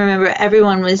 remember,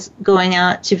 everyone was going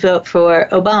out to vote for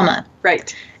Obama.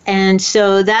 Right. And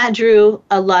so that drew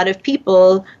a lot of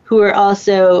people who are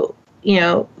also,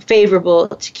 favorable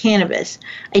to cannabis.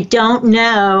 I don't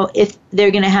know if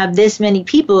they're going to have this many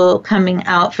people coming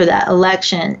out for that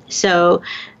election. So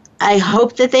I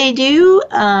hope that they do,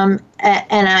 and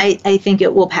I think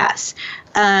it will pass.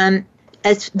 And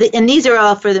these are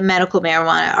all for the medical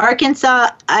marijuana. Arkansas,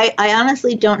 I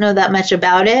honestly don't know that much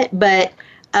about it, but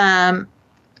I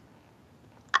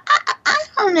I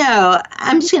don't know.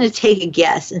 I'm just going to take a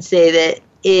guess and say that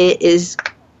it is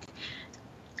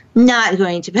not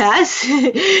going to pass.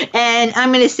 And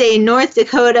I'm going to say North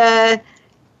Dakota,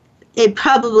 it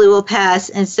probably will pass,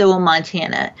 and so will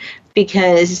Montana,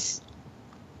 because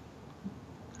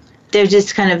they're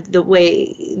just kind of the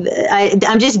way,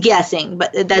 I'm just guessing,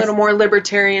 but that's a little more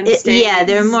libertarian states. Yeah,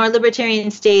 they're more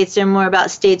libertarian states. They're more about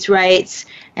states' rights.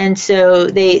 And so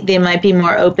they might be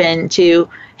more open to,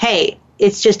 hey,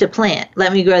 it's just a plant.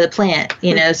 Let me grow the plant.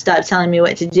 Stop telling me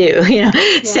what to do. Yeah.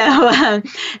 So,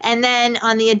 and then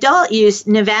on the adult use,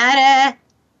 Nevada,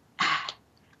 I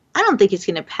don't think it's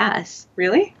going to pass.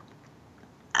 Really?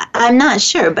 I'm not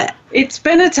sure, but it's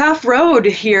been a tough road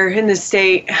here in the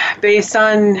state based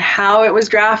on how it was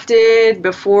drafted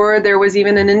before there was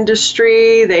even an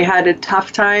industry. They had a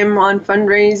tough time on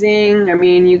fundraising. I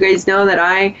mean, you guys know that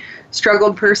I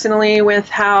struggled personally with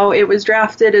how it was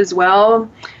drafted as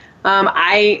well.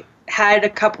 I had a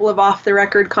couple of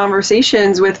off-the-record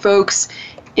conversations with folks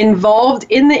involved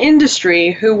in the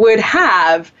industry who would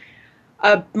have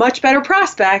a much better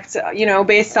prospect,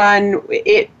 based on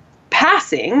it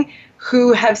passing,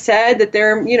 who have said that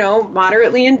they're,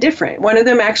 moderately indifferent. One of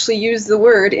them actually used the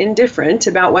word indifferent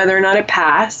about whether or not it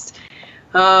passed.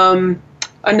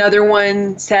 Another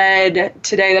one said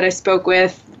today that I spoke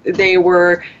with, they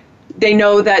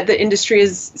know that the industry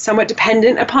is somewhat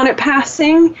dependent upon it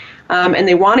passing, and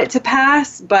they want it to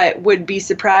pass, but would not be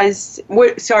surprised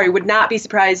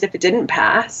if it didn't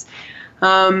pass.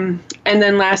 And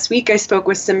then last week I spoke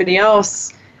with somebody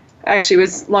else, actually it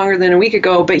was longer than a week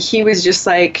ago, but he was just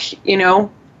like,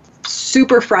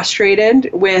 super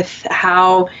frustrated with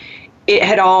how it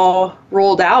had all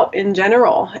rolled out in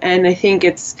general. And I think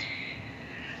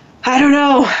I don't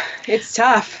know. It's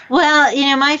tough. Well,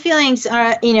 my feelings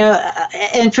are,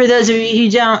 and for those of you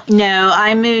who don't know,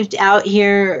 I moved out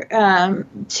here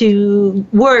to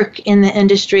work in the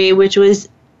industry, which was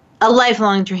a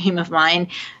lifelong dream of mine.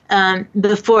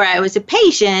 Before I was a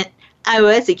patient, I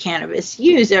was a cannabis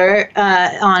user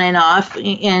on and off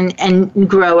and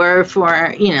grower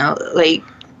for, like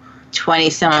 20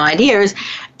 some odd years.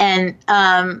 And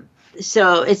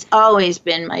so it's always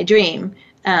been my dream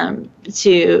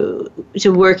to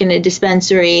work in a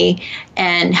dispensary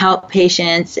and help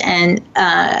patients. And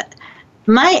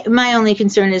my only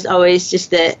concern is always just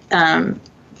that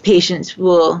patients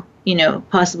will,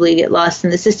 possibly get lost in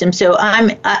the system. So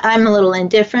I'm a little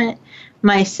indifferent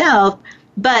myself,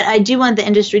 but I do want the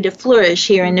industry to flourish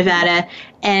here in Nevada,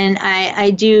 and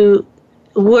I do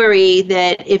worry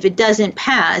that if it doesn't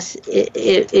pass,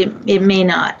 it may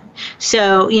not.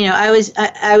 So I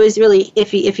was really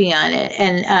iffy on it,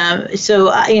 and so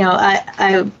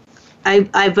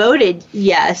I voted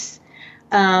yes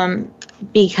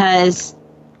because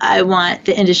I want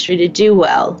the industry to do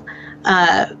well.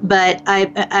 But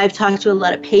I've talked to a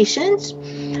lot of patients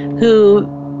who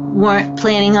weren't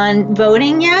planning on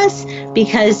voting yes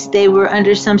because they were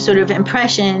under some sort of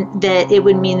impression that it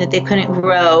would mean that they couldn't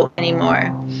grow anymore.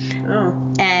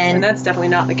 Oh, and that's definitely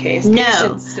not the case.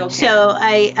 No. So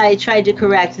I tried to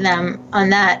correct them on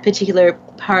that particular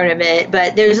part of it,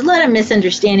 but there's a lot of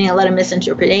misunderstanding, a lot of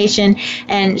misinterpretation,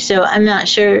 and so I'm not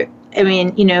sure. I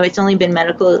mean, it's only been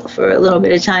medical for a little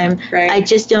bit of time. Right. I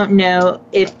just don't know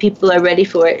if people are ready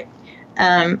for it.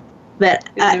 But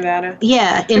in Nevada.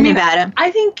 Yeah, in Nevada.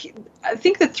 I think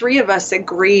the three of us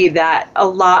agree that a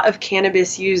lot of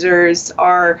cannabis users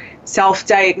are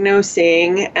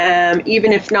self-diagnosing,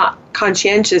 even if not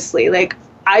conscientiously. Like,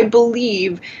 I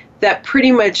believe that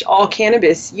pretty much all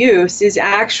cannabis use is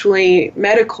actually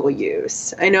medical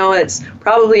use. I know it's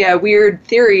probably a weird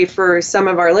theory for some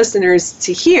of our listeners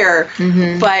to hear,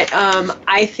 but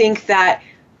I think that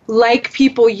like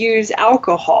people use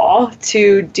alcohol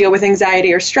to deal with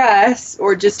anxiety or stress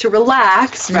or just to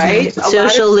relax, right?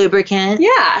 Social lubricant.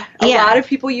 Yeah. A lot of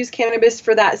people use cannabis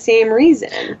for that same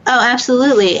reason. Oh,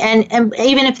 absolutely. And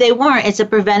even if they weren't, it's a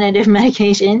preventative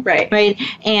medication. Right. Right.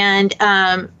 And,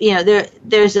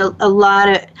 there's a lot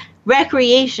of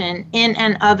recreation in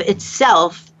and of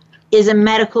itself is a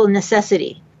medical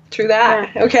necessity. True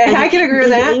that. Okay, I can agree with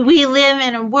that. We live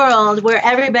in a world where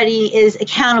everybody is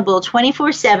accountable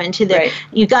 24/7 to their. Right.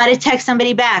 You got to text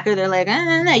somebody back, or they're like,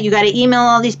 no. You got to email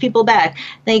all these people back.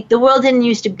 Like, the world didn't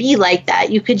used to be like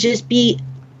that. You could just be,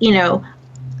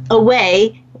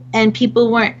 away, and people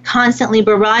weren't constantly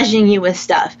barraging you with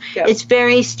stuff. Yep. It's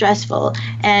very stressful,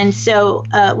 and so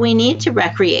we need to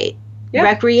recreate. Yep.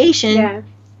 Recreation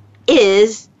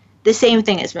is the same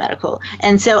thing as medical.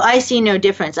 And so I see no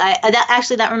difference.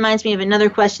 That reminds me of another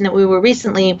question that we were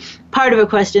recently, part of a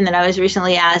question that I was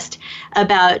recently asked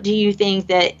about, do you think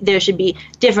that there should be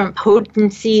different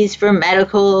potencies for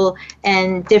medical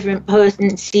and different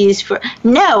potencies for...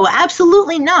 No,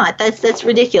 absolutely not. That's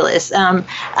ridiculous.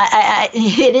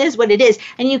 It is what it is.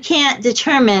 And you can't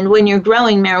determine when you're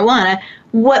growing marijuana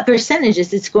what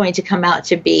percentages it's going to come out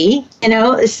to be,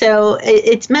 so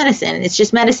it's medicine. It's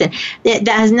just medicine. That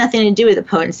has nothing to do with the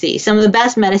potency. Some of the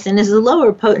best medicine is a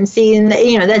lower potency, and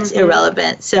that's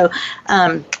irrelevant. So,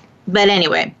 but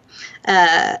anyway,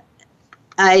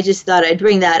 I just thought I'd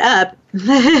bring that up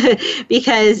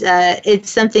because it's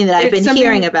something that I've been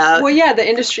hearing about. Well, yeah, the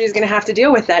industry is going to have to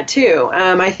deal with that too.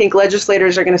 I think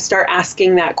legislators are going to start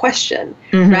asking that question,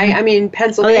 right? I mean,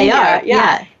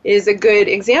 Pennsylvania, is a good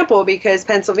example because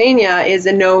Pennsylvania is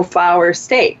a no flower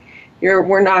state.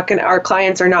 Our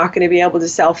clients are not going to be able to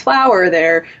sell flower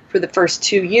there for the first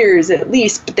 2 years at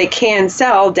least, but they can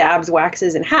sell dabs,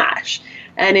 waxes, and hash.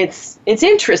 And it's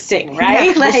interesting,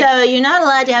 right? Yeah. So you're not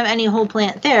allowed to have any whole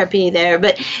plant therapy there,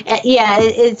 but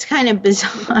it's kind of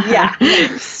bizarre. Yeah,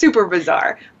 super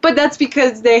bizarre. But that's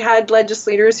because they had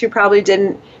legislators who probably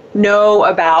didn't know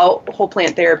about whole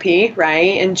plant therapy,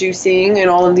 right, and juicing and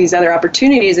all of these other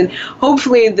opportunities. And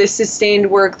hopefully the sustained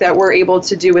work that we're able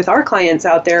to do with our clients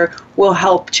out there will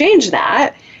help change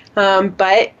that.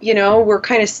 But, we're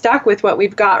kind of stuck with what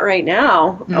we've got right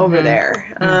now over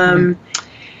there.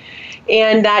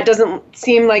 And that doesn't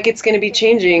seem like it's going to be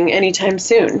changing anytime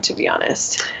soon, to be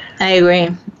honest. I agree.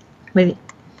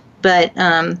 But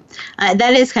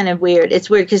that is kind of weird. It's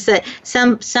weird because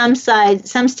some states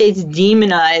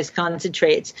demonize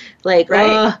concentrates, like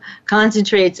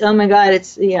concentrates. Oh my God,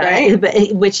 it's right?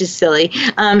 Which is silly.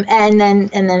 And then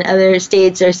other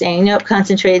states are saying nope,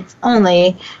 concentrates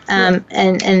only.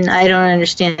 And I don't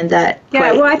understand that.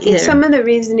 Yeah, well, I think some of the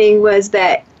reasoning was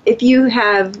that if you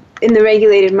have in the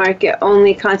regulated market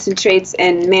only concentrates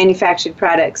and manufactured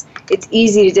products, it's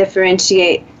easy to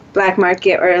differentiate black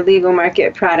market or illegal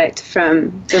market product from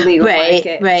the legal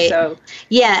market. Right. So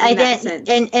yeah,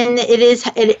 and it is.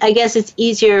 I guess it's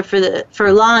easier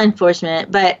for law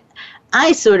enforcement, but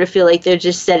I sort of feel like they're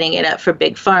just setting it up for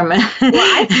big pharma. Well,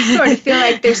 I sort of feel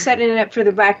like they're setting it up for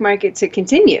the black market to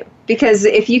continue. Because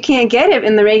if you can't get it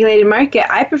in the regulated market,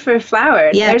 I prefer flower.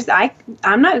 Yeah.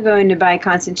 I'm not going to buy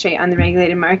concentrate on the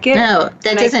regulated market. No,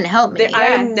 that doesn't help me.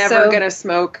 I'm never going to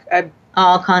smoke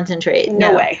all concentrate.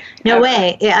 No way. No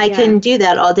way. Yeah, I couldn't do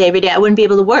that all day, every day. I wouldn't be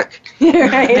able to work.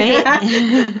 Right?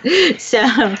 So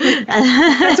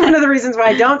that's one of the reasons why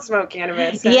I don't smoke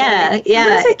cannabis. Yeah.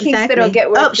 There's a case that'll get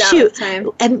worked out with time.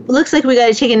 It looks like we got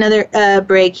to take another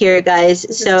break here, guys.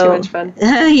 This is too much fun.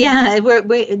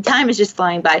 Time is just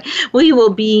flying by. We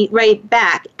will be right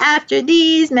back after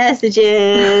these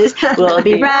messages. We'll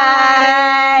be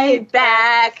right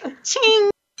back. Ching.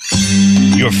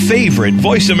 Your favorite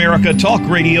Voice America Talk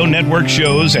Radio Network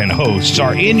shows and hosts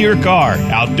are in your car,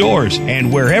 outdoors,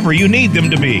 and wherever you need them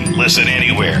to be. Listen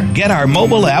anywhere. Get our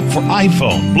mobile app for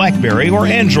iPhone, BlackBerry, or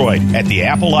Android at the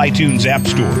Apple iTunes App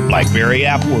Store, BlackBerry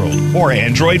App World, or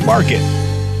Android Market.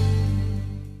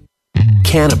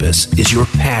 Cannabis is your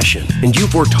passion, and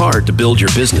you've worked hard to build your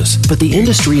business. But the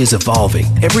industry is evolving.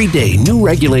 Every day, new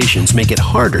regulations make it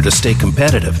harder to stay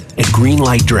competitive. At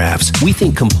Greenlight Drafts, we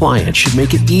think compliance should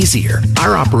make it easier.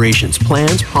 Our operations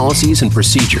plans, policies, and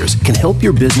procedures can help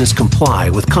your business comply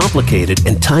with complicated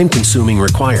and time-consuming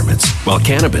requirements. While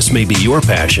cannabis may be your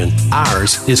passion,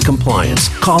 ours is compliance.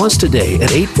 Call us today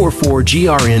at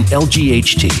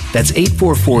 844-GRN-LGHT. That's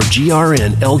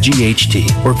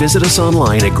 844-GRN-LGHT. Or visit us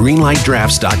online at greenlightdrafts.com.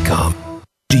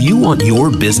 Do you want your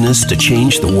business to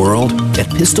change the world? At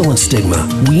Pistil and Stigma,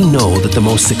 we know that the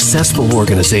most successful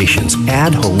organizations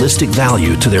add holistic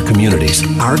value to their communities.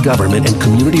 Our government and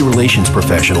community relations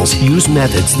professionals use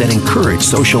methods that encourage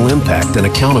social impact and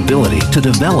accountability to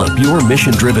develop your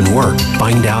mission-driven work.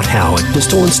 Find out how at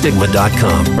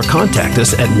pistilandstigma.com or contact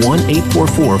us at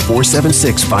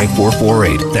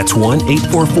 1-844-476-5448. That's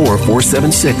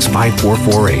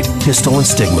 1-844-476-5448. Pistil and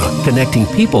Stigma, connecting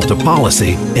people to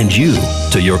policy and you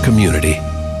to your community.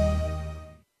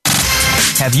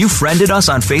 Have you friended us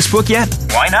on Facebook yet?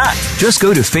 Why not? Just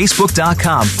go to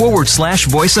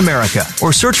facebook.com/Voice America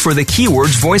or search for the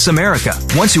keywords Voice America.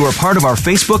 Once you are part of our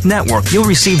Facebook network, you'll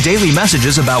receive daily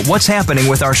messages about what's happening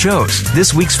with our shows,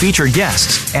 this week's featured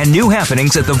guests, and new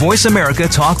happenings at the Voice America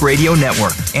Talk Radio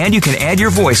Network. And you can add your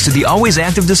voice to the always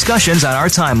active discussions on our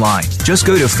timeline. Just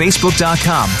go to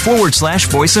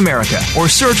facebook.com/Voice America or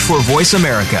search for Voice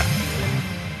America.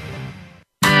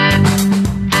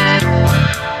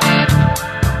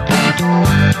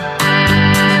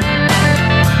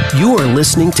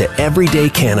 listening to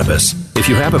Everyday Cannabis. If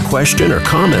you have a question or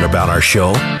comment about our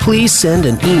show, please send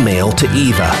an email to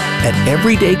Eva at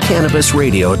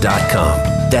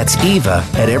everydaycannabisradio.com. That's Eva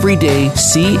at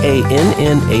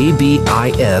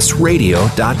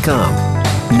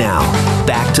everydaycannabisradio.com. Now,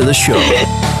 back to the show.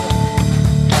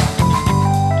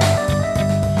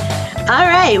 All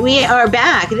right, we are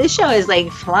back. This show is like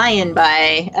flying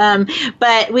by,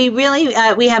 but we really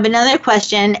we have another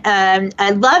question.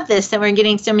 I love this that we're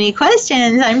getting so many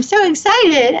questions. I'm so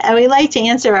excited. We like to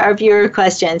answer our viewer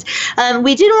questions.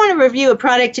 We did want to review a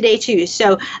product today too,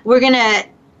 so we're gonna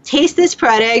taste this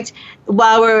product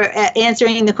while we're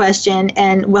answering the question,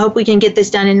 and we hope we can get this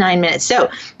done in 9 minutes. So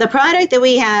the product that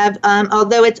we have,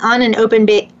 although it's on an open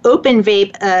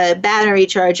vape battery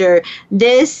charger,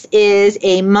 this is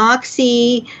a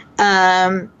Moxie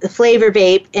flavor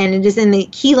vape, and it is in the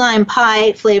key lime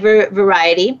pie flavor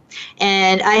variety.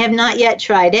 And I have not yet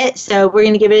tried it, so we're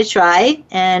going to give it a try.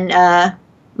 And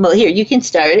well, here, you can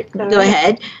start. Go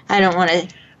ahead. I don't want to.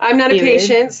 I'm not a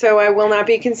patient, so I will not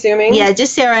be consuming. Yeah,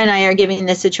 just Sarah and I are giving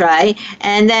this a try.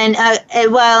 And then,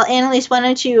 well, Annalise, why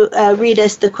don't you read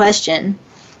us the question?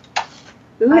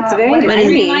 Ooh, it's very What is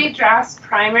pretty. Greenlight Drafts'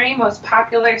 primary most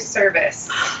popular service?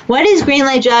 What is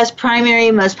Greenlight Drafts' primary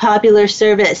most popular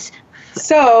service?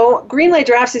 So, Greenlight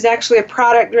Drafts is actually a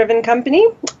product-driven company,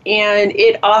 and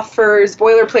it offers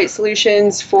boilerplate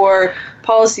solutions for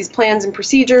policies, plans, and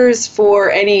procedures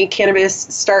for any cannabis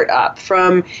startup,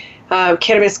 from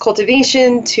cannabis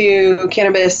cultivation to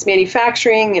cannabis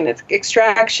manufacturing and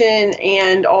extraction,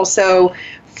 and also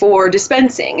for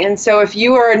dispensing. And so if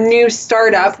you are a new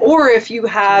startup, or if you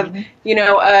have,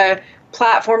 a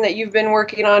platform that you've been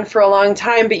working on for a long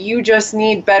time, but you just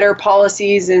need better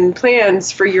policies and plans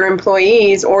for your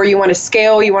employees, or you want to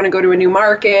scale, you want to go to a new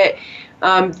market,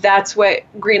 that's what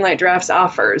Greenlight Drafts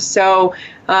offers. So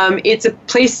it's a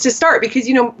place to start because,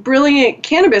 brilliant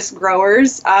cannabis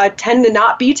growers tend to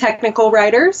not be technical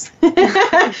writers.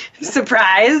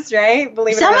 Surprise, right?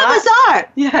 Believe it or not. Some of us are.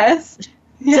 Yes.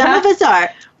 Some of us are.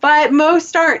 But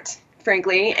most aren't,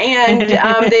 frankly, and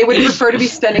they would prefer to be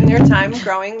spending their time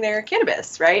growing their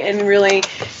cannabis, right, and really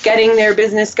getting their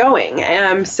business going.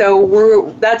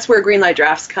 So that's where Greenlight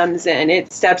Drafts comes in.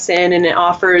 It steps in and it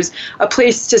offers a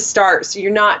place to start, so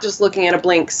you're not just looking at a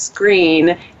blank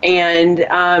screen. And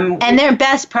they're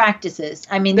best practices.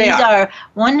 I mean, these are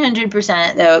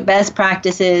 100% though best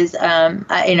practices.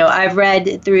 I've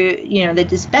read through the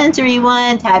dispensary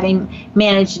ones, having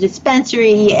managed a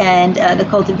dispensary and the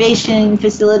cultivation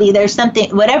facility. There's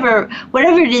something, whatever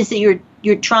it is that you're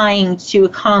trying to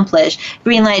accomplish,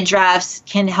 Greenlight Drafts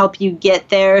can help you get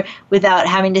there without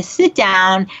having to sit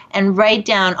down and write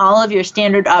down all of your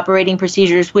standard operating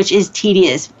procedures, which is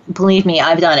tedious. Believe me,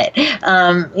 I've done it.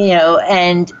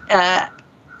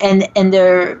 And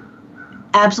they're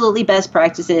absolutely best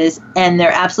practices, and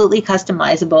they're absolutely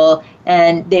customizable,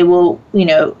 and they will,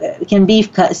 can be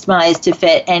customized to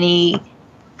fit any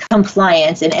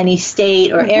compliance in any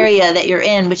state or area that you're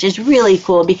in, which is really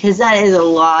cool because that is a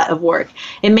lot of work.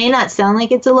 It may not sound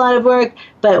like it's a lot of work,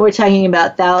 but we're talking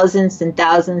about thousands and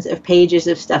thousands of pages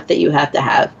of stuff that you have to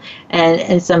have,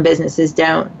 and some businesses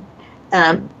don't.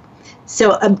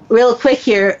 So real quick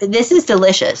here, this is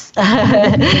delicious.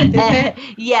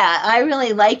 Yeah, I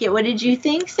really like it. What did you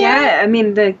think, Sarah? Yeah, I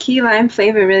mean, the key lime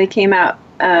flavor really came out,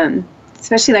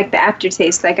 especially like the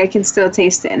aftertaste. Like I can still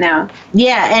taste it now.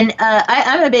 Yeah, and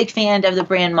I'm a big fan of the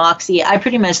brand Moxie. I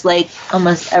pretty much like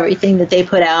almost everything that they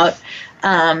put out,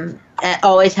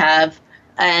 always have.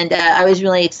 And I was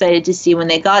really excited to see when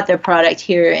they got their product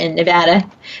here in Nevada.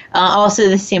 Also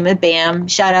the same with BAM.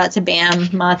 Shout out to BAM,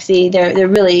 Moxie. They're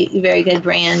really very good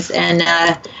brands. And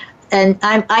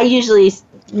I usually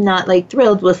not like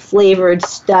thrilled with flavored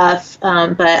stuff,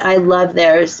 but I love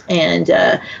theirs. And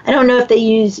I don't know if they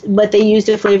use what they use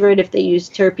to flavor it, if they use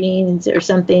terpenes or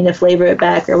something to flavor it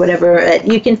back or whatever.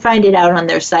 You can find it out on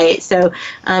their site. So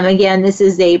again, this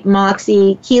is a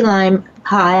Moxie key lime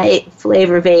pie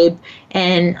flavor vape,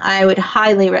 and I would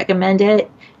highly recommend it.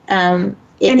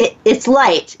 It's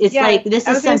light. It's like this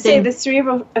is something. I was going to say the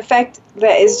cerebral effect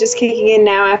that is just kicking in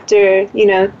now after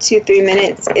 2-3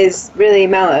 minutes is really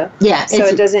mellow. Yeah. So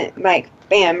it doesn't like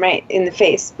bam right in the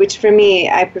face, which for me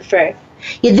I prefer.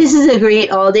 Yeah, this is a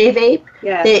great all-day vape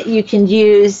that you can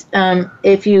use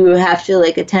if you have to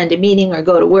like attend a meeting or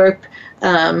go to work,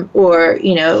 or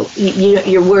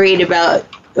you're worried about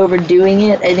overdoing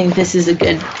it. I think this is a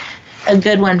good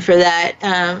one for that.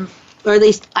 Or at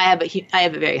least I have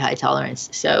a very high tolerance,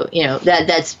 so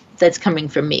that's coming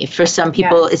from me. For some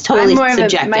people, it's totally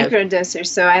subjective. I'm more of a microdoser,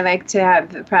 so I like to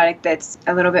have a product that's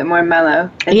a little bit more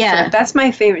mellow. And so that's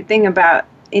my favorite thing about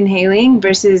inhaling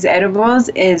versus edibles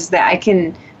is that I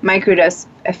can microdose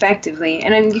effectively.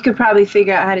 And I mean, you could probably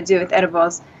figure out how to do it with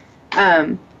edibles.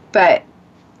 But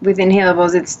with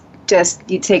inhalables, it's just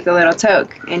you take a little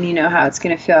toke and you know how it's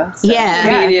going to feel. So,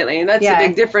 immediately. And that's a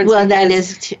big difference. Well,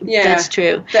 that's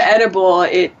true. The edible,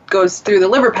 it goes through the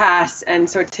liver pass, and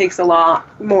so it takes a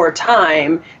lot more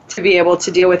time to be able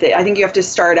to deal with it. I think you have to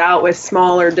start out with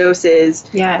smaller doses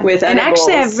with edibles. And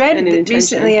actually, I've read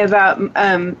recently about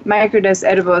microdose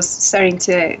edibles starting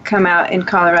to come out in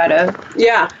Colorado.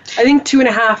 Yeah, I think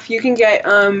 2.5. You can get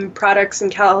products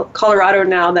in Colorado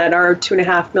now that are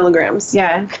 2.5 milligrams.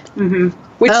 Yeah. Mm-hmm.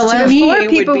 Which to me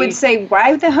people would say,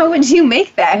 why the hell would you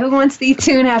make that? Who wants to eat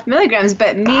 2.5 milligrams?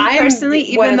 But me personally,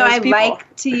 even though I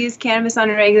like to use cannabis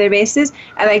on a regular basis,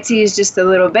 I like to use just a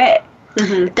little bit.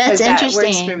 Mm-hmm. That's interesting.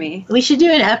 That works for me. We should do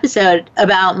an episode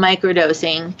about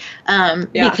microdosing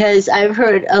because I've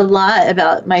heard a lot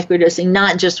about microdosing,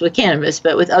 not just with cannabis,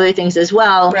 but with other things as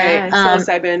well. Right,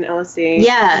 psilocybin, LSD.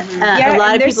 Yeah, a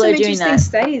lot of people are doing that. There's some interesting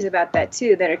studies about that,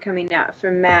 too, that are coming out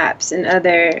from MAPS and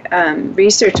other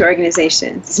research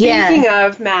organizations. Speaking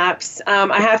of MAPS,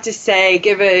 I have to say,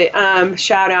 give a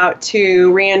shout out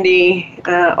to Randy.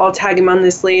 I'll tag him on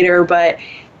this later, but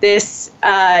this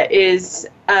is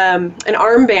an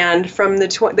armband from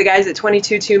the guys at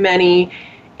 22 Too Many,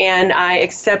 and I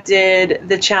accepted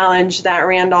the challenge that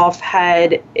Randolph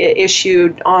had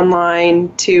issued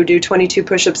online to do 22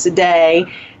 push-ups a day,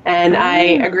 and I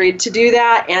agreed to do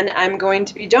that, and I'm going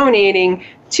to be donating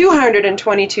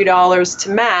 $222 to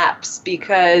MAPS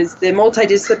because the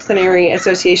Multidisciplinary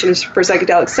Association for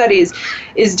Psychedelic Studies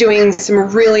is doing some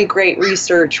really great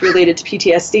research related to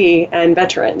PTSD and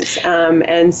veterans.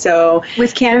 And so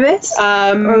with cannabis?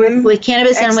 Or with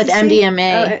cannabis ecstasy? And with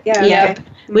MDMA. Yep.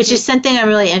 Which is something I'm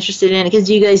really interested in because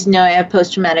you guys know I have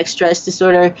post-traumatic stress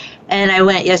disorder, and I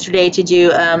went yesterday to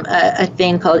do a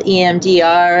thing called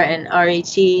EMDR and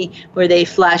RET where they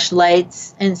flash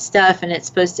lights and stuff, and it's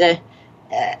supposed to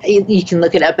you can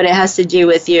look it up, but it has to do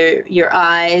with your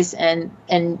eyes and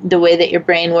the way that your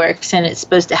brain works, and it's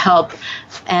supposed to help.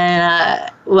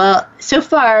 And well, so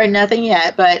far nothing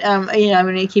yet, but I'm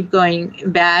going to keep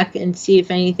going back and see if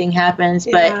anything happens.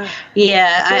 But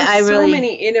I really so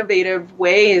many innovative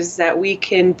ways that we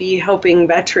can be helping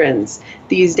veterans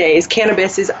these days.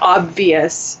 Cannabis is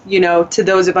obvious, to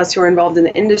those of us who are involved in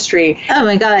the industry. Oh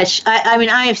my gosh, I mean,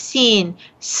 I have seen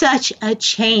such a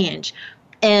change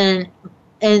in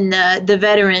the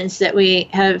veterans that we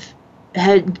have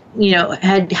had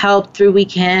help through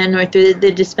Weekend or through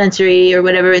the dispensary or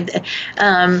whatever, that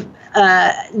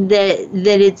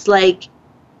it's like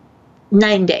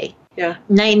night and day. Yeah.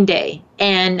 Night and day.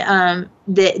 And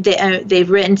they've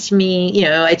written to me,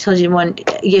 I told you one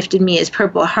gifted me his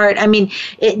Purple Heart. I mean,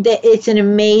 it's an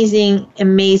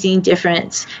amazing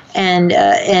difference, and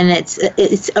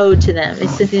it's owed to them.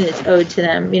 It's something that's owed to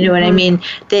them. You know what I mean?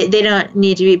 They don't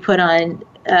need to be put on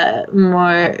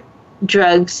more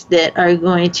drugs that are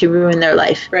going to ruin their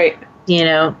life. Right.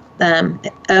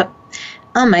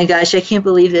 Oh my gosh, I can't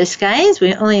believe this, guys.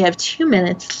 We only have 2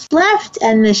 minutes left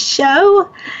in the show.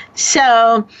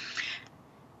 So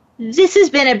this has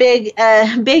been a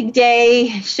big day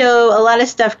show, a lot of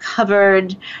stuff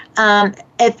covered.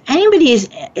 If anybody is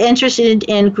interested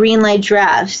in Greenlight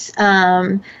Drafts,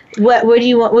 what would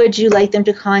you like them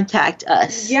to contact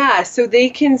us? Yeah, so they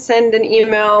can send an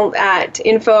email at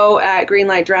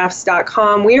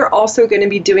info@greenlightdrafts.com. We are also going to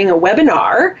be doing a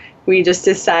webinar. We just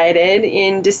decided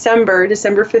in December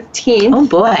 15th. Oh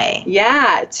boy.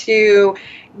 Yeah, to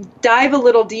dive a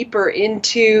little deeper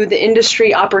into the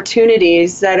industry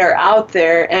opportunities that are out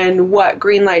there and what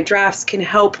Greenlight Drafts can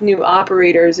help new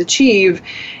operators achieve,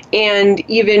 and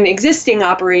even existing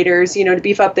operators, to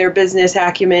beef up their business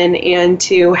acumen and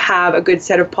to have a good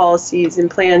set of policies and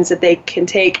plans that they can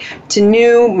take to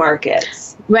new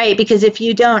markets. Right, because if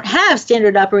you don't have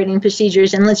standard operating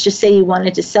procedures, and let's just say you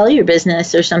wanted to sell your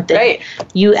business or something, right,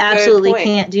 you absolutely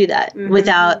can't do that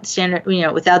without standard,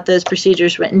 without those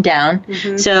procedures written down.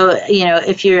 So,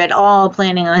 if you're at all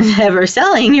planning on ever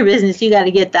selling your business, you got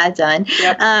to get that done.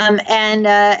 Yep.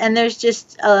 And there's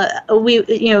just we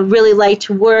really like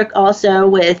to work also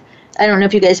with, I don't know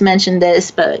if you guys mentioned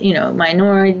this, but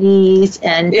minorities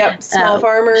and small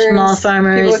farmers, people of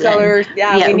color.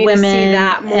 We need women, to see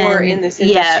that more in this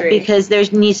industry. Yeah, because there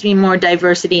needs to be more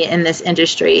diversity in this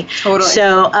industry. Totally.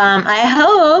 So I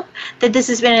hope that this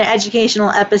has been an educational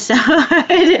episode,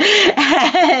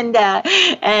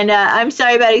 and I'm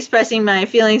sorry about expressing my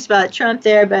feelings about Trump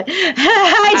there, but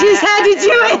I just had to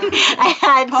do it. I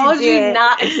had Apology to do it.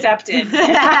 not accepted.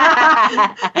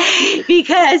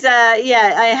 Because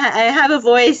I have a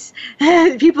voice.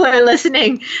 People are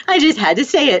listening. I just had to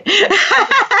say it.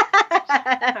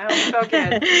 So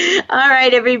good. All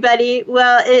right, everybody.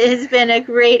 Well, it has been a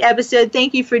great episode.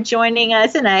 Thank you for joining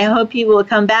us, and I hope you will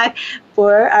come back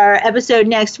for our episode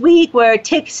next week, where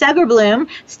Tick Segerbloom,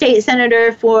 state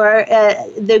senator for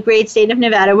the great state of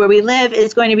Nevada where we live,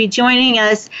 is going to be joining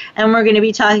us, and we're going to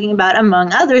be talking about,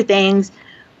 among other things,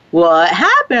 what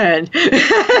happened.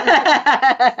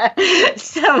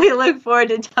 So we look forward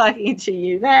to talking to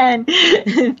you then.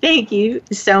 Thank you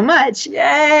so much.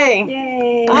 Yay!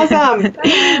 Yay! Awesome.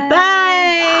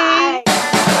 Bye.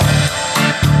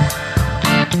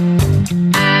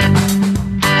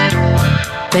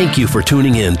 Thank you for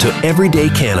tuning in to Everyday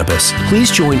Cannabis.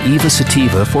 Please join Eva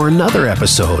Sativa for another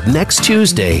episode next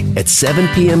Tuesday at 7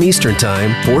 p.m. Eastern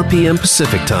Time, 4 p.m.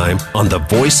 Pacific Time on the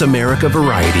Voice America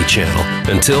Variety Channel.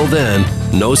 Until then,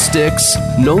 no sticks,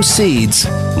 no seeds,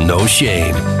 no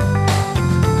shame.